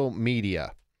social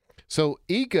media. So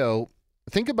ego,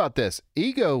 think about this.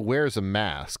 Ego wears a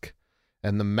mask,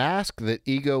 and the mask that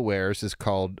ego wears is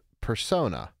called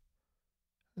persona.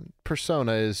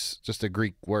 Persona is just a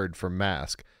Greek word for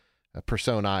mask.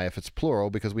 Personae, if it's plural,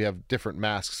 because we have different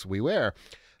masks we wear.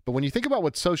 But when you think about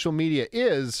what social media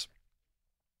is,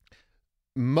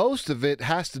 most of it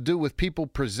has to do with people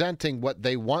presenting what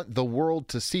they want the world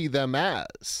to see them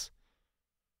as.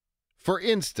 For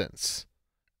instance,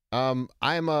 I'm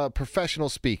a professional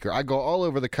speaker. I go all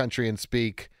over the country and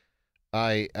speak.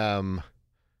 Let's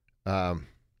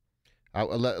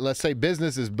say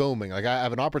business is booming. Like, I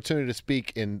have an opportunity to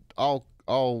speak in all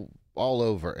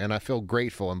over, and I feel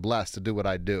grateful and blessed to do what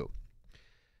I do.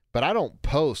 But I don't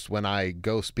post when I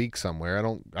go speak somewhere.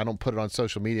 I don't put it on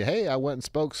social media. Hey, I went and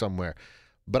spoke somewhere.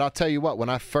 But I'll tell you what, when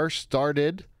I first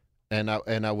started and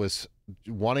I was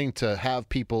wanting to have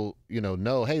people,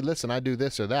 know, hey, listen, I do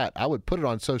this or that, I would put it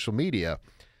on social media.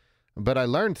 But I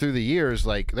learned through the years,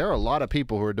 like, there are a lot of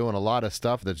people who are doing a lot of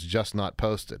stuff that's just not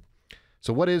posted.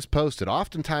 So what is posted?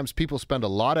 Oftentimes people spend a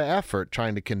lot of effort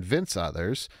trying to convince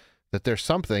others that there's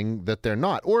something that they're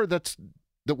not, or that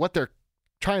what they're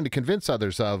trying to convince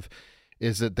others of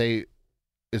is that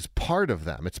is part of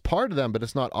them. It's part of them, but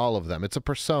it's not all of them. It's a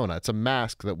persona. It's a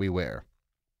mask that we wear.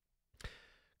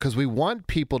 Because we want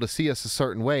people to see us a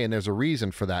certain way, and there's a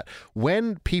reason for that.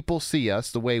 When people see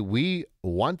us the way we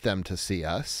want them to see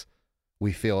us,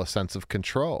 we feel a sense of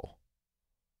control.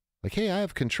 Like, hey, I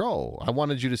have control. I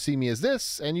wanted you to see me as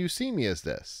this, and you see me as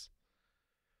this.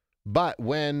 But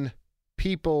when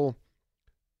people,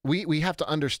 we have to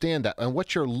understand that, and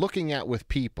what you're looking at with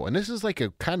people, and this is like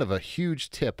a kind of a huge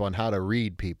tip on how to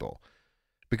read people,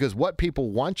 because what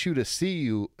people want you to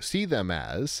see them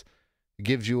as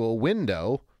gives you a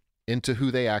window into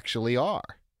who they actually are.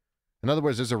 In other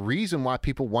words, there's a reason why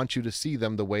people want you to see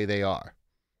them the way they are.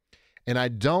 And I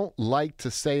don't like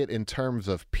to say it in terms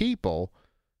of people,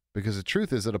 because the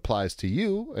truth is it applies to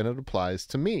you and it applies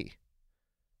to me.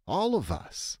 All of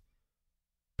us.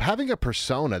 Having a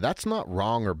persona, that's not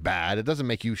wrong or bad. It doesn't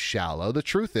make you shallow. The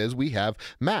truth is we have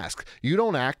masks. You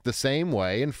don't act the same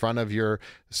way in front of your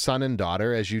son and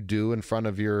daughter as you do in front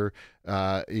of your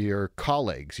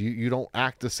colleagues. You don't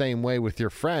act the same way with your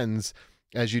friends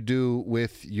as you do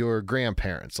with your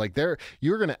grandparents. Like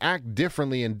you're going to act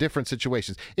differently in different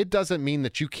situations. It doesn't mean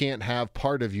that you can't have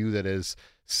part of you that is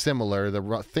similar,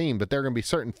 the theme, but there are going to be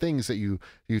certain things that you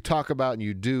talk about and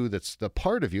you do that's the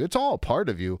part of you. It's all part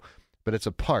of you, but it's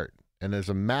a part, and there's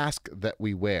a mask that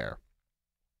we wear.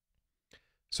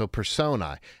 So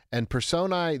personae. And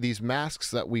personae, these masks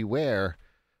that we wear,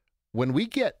 when we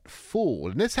get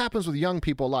fooled, and this happens with young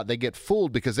people a lot, they get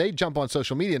fooled because they jump on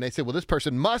social media and they say, well, this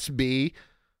person must be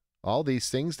all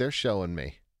these things they're showing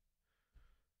me.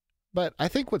 But I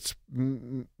think what's,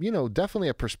 definitely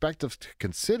a perspective to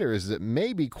consider is that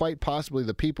maybe quite possibly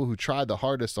the people who try the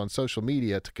hardest on social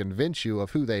media to convince you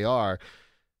of who they are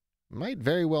might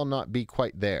very well not be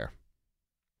quite there.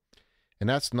 And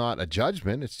that's not a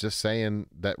judgment. It's just saying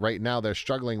that right now they're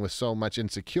struggling with so much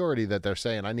insecurity that they're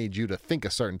saying, I need you to think a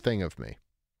certain thing of me.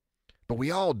 But we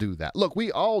all do that. Look,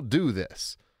 we all do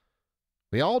this.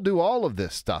 We all do all of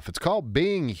this stuff. It's called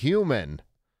being human.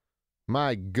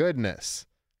 My goodness.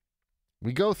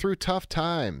 We go through tough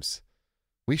times.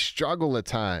 We struggle at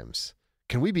times.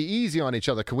 Can we be easy on each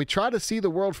other? Can we try to see the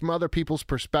world from other people's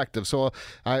perspective? So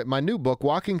my new book,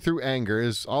 Walking Through Anger,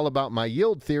 is all about my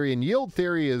yield theory. And yield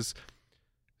theory is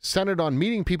centered on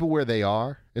meeting people where they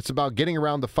are. It's about getting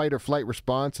around the fight or flight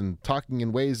response and talking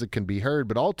in ways that can be heard.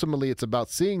 But ultimately, it's about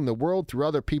seeing the world through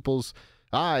other people's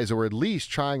eyes, or at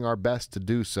least trying our best to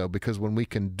do so. Because when we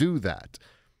can do that,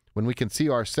 when we can see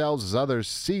ourselves as others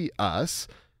see us,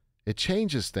 it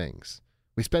changes things.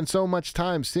 We spend so much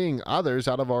time seeing others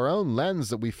out of our own lens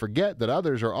that we forget that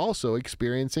others are also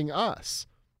experiencing us.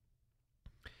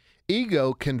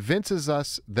 Ego convinces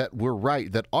us that we're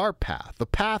right, that our path, the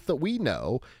path that we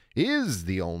know, is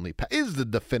the only path, is the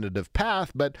definitive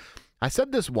path. But I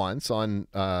said this once on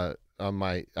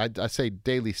my, I say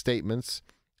daily statements.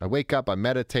 I wake up, I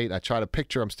meditate, I try to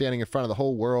picture I'm standing in front of the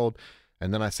whole world,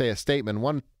 and then I say a statement.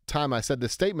 One time I said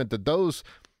this statement that those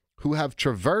who have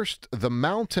traversed the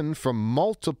mountain from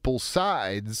multiple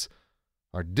sides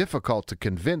are difficult to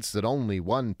convince that only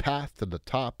one path to the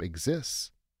top exists.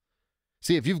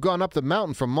 See, if you've gone up the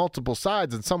mountain from multiple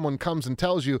sides and someone comes and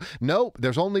tells you, nope,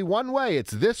 there's only one way,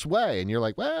 it's this way, and you're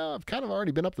like, well, I've kind of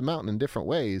already been up the mountain in different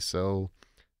ways, so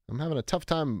I'm having a tough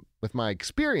time with my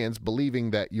experience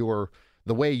believing that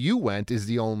the way you went is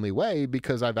the only way,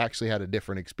 because I've actually had a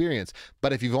different experience.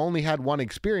 But if you've only had one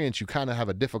experience, you kind of have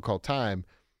a difficult time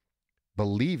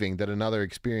believing that another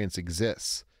experience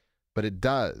exists. But it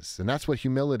does. And that's what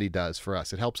humility does for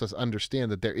us. It helps us understand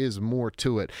that there is more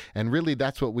to it. And really,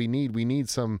 that's what we need. We need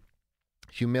some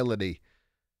humility.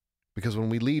 Because when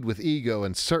we lead with ego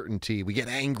and certainty, we get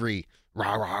angry.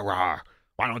 Rah, rah, rah.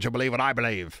 Why don't you believe what I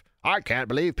believe? I can't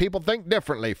believe people think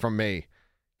differently from me.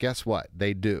 Guess what?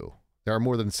 They do. There are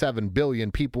more than 7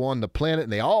 billion people on the planet,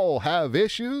 and they all have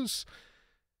issues.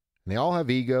 And they all have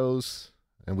egos.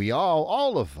 And we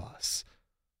all of us,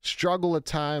 struggle at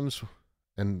times,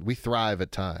 and we thrive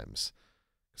at times.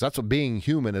 Because that's what being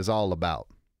human is all about.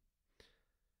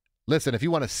 Listen, if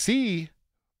you want to see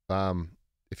me,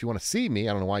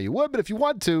 I don't know why you would, but if you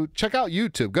want to, check out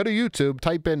YouTube. Go to YouTube,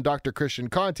 type in Dr. Christian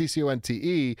Conte,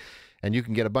 C-O-N-T-E, and you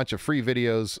can get a bunch of free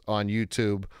videos on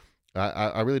YouTube.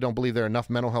 I really don't believe there are enough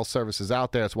mental health services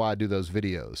out there. That's why I do those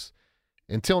videos.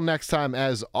 Until next time,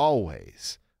 as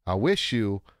always, I wish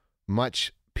you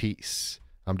much peace.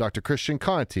 I'm Dr. Christian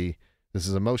Conte. This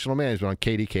is Emotional Management on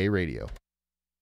KDK Radio.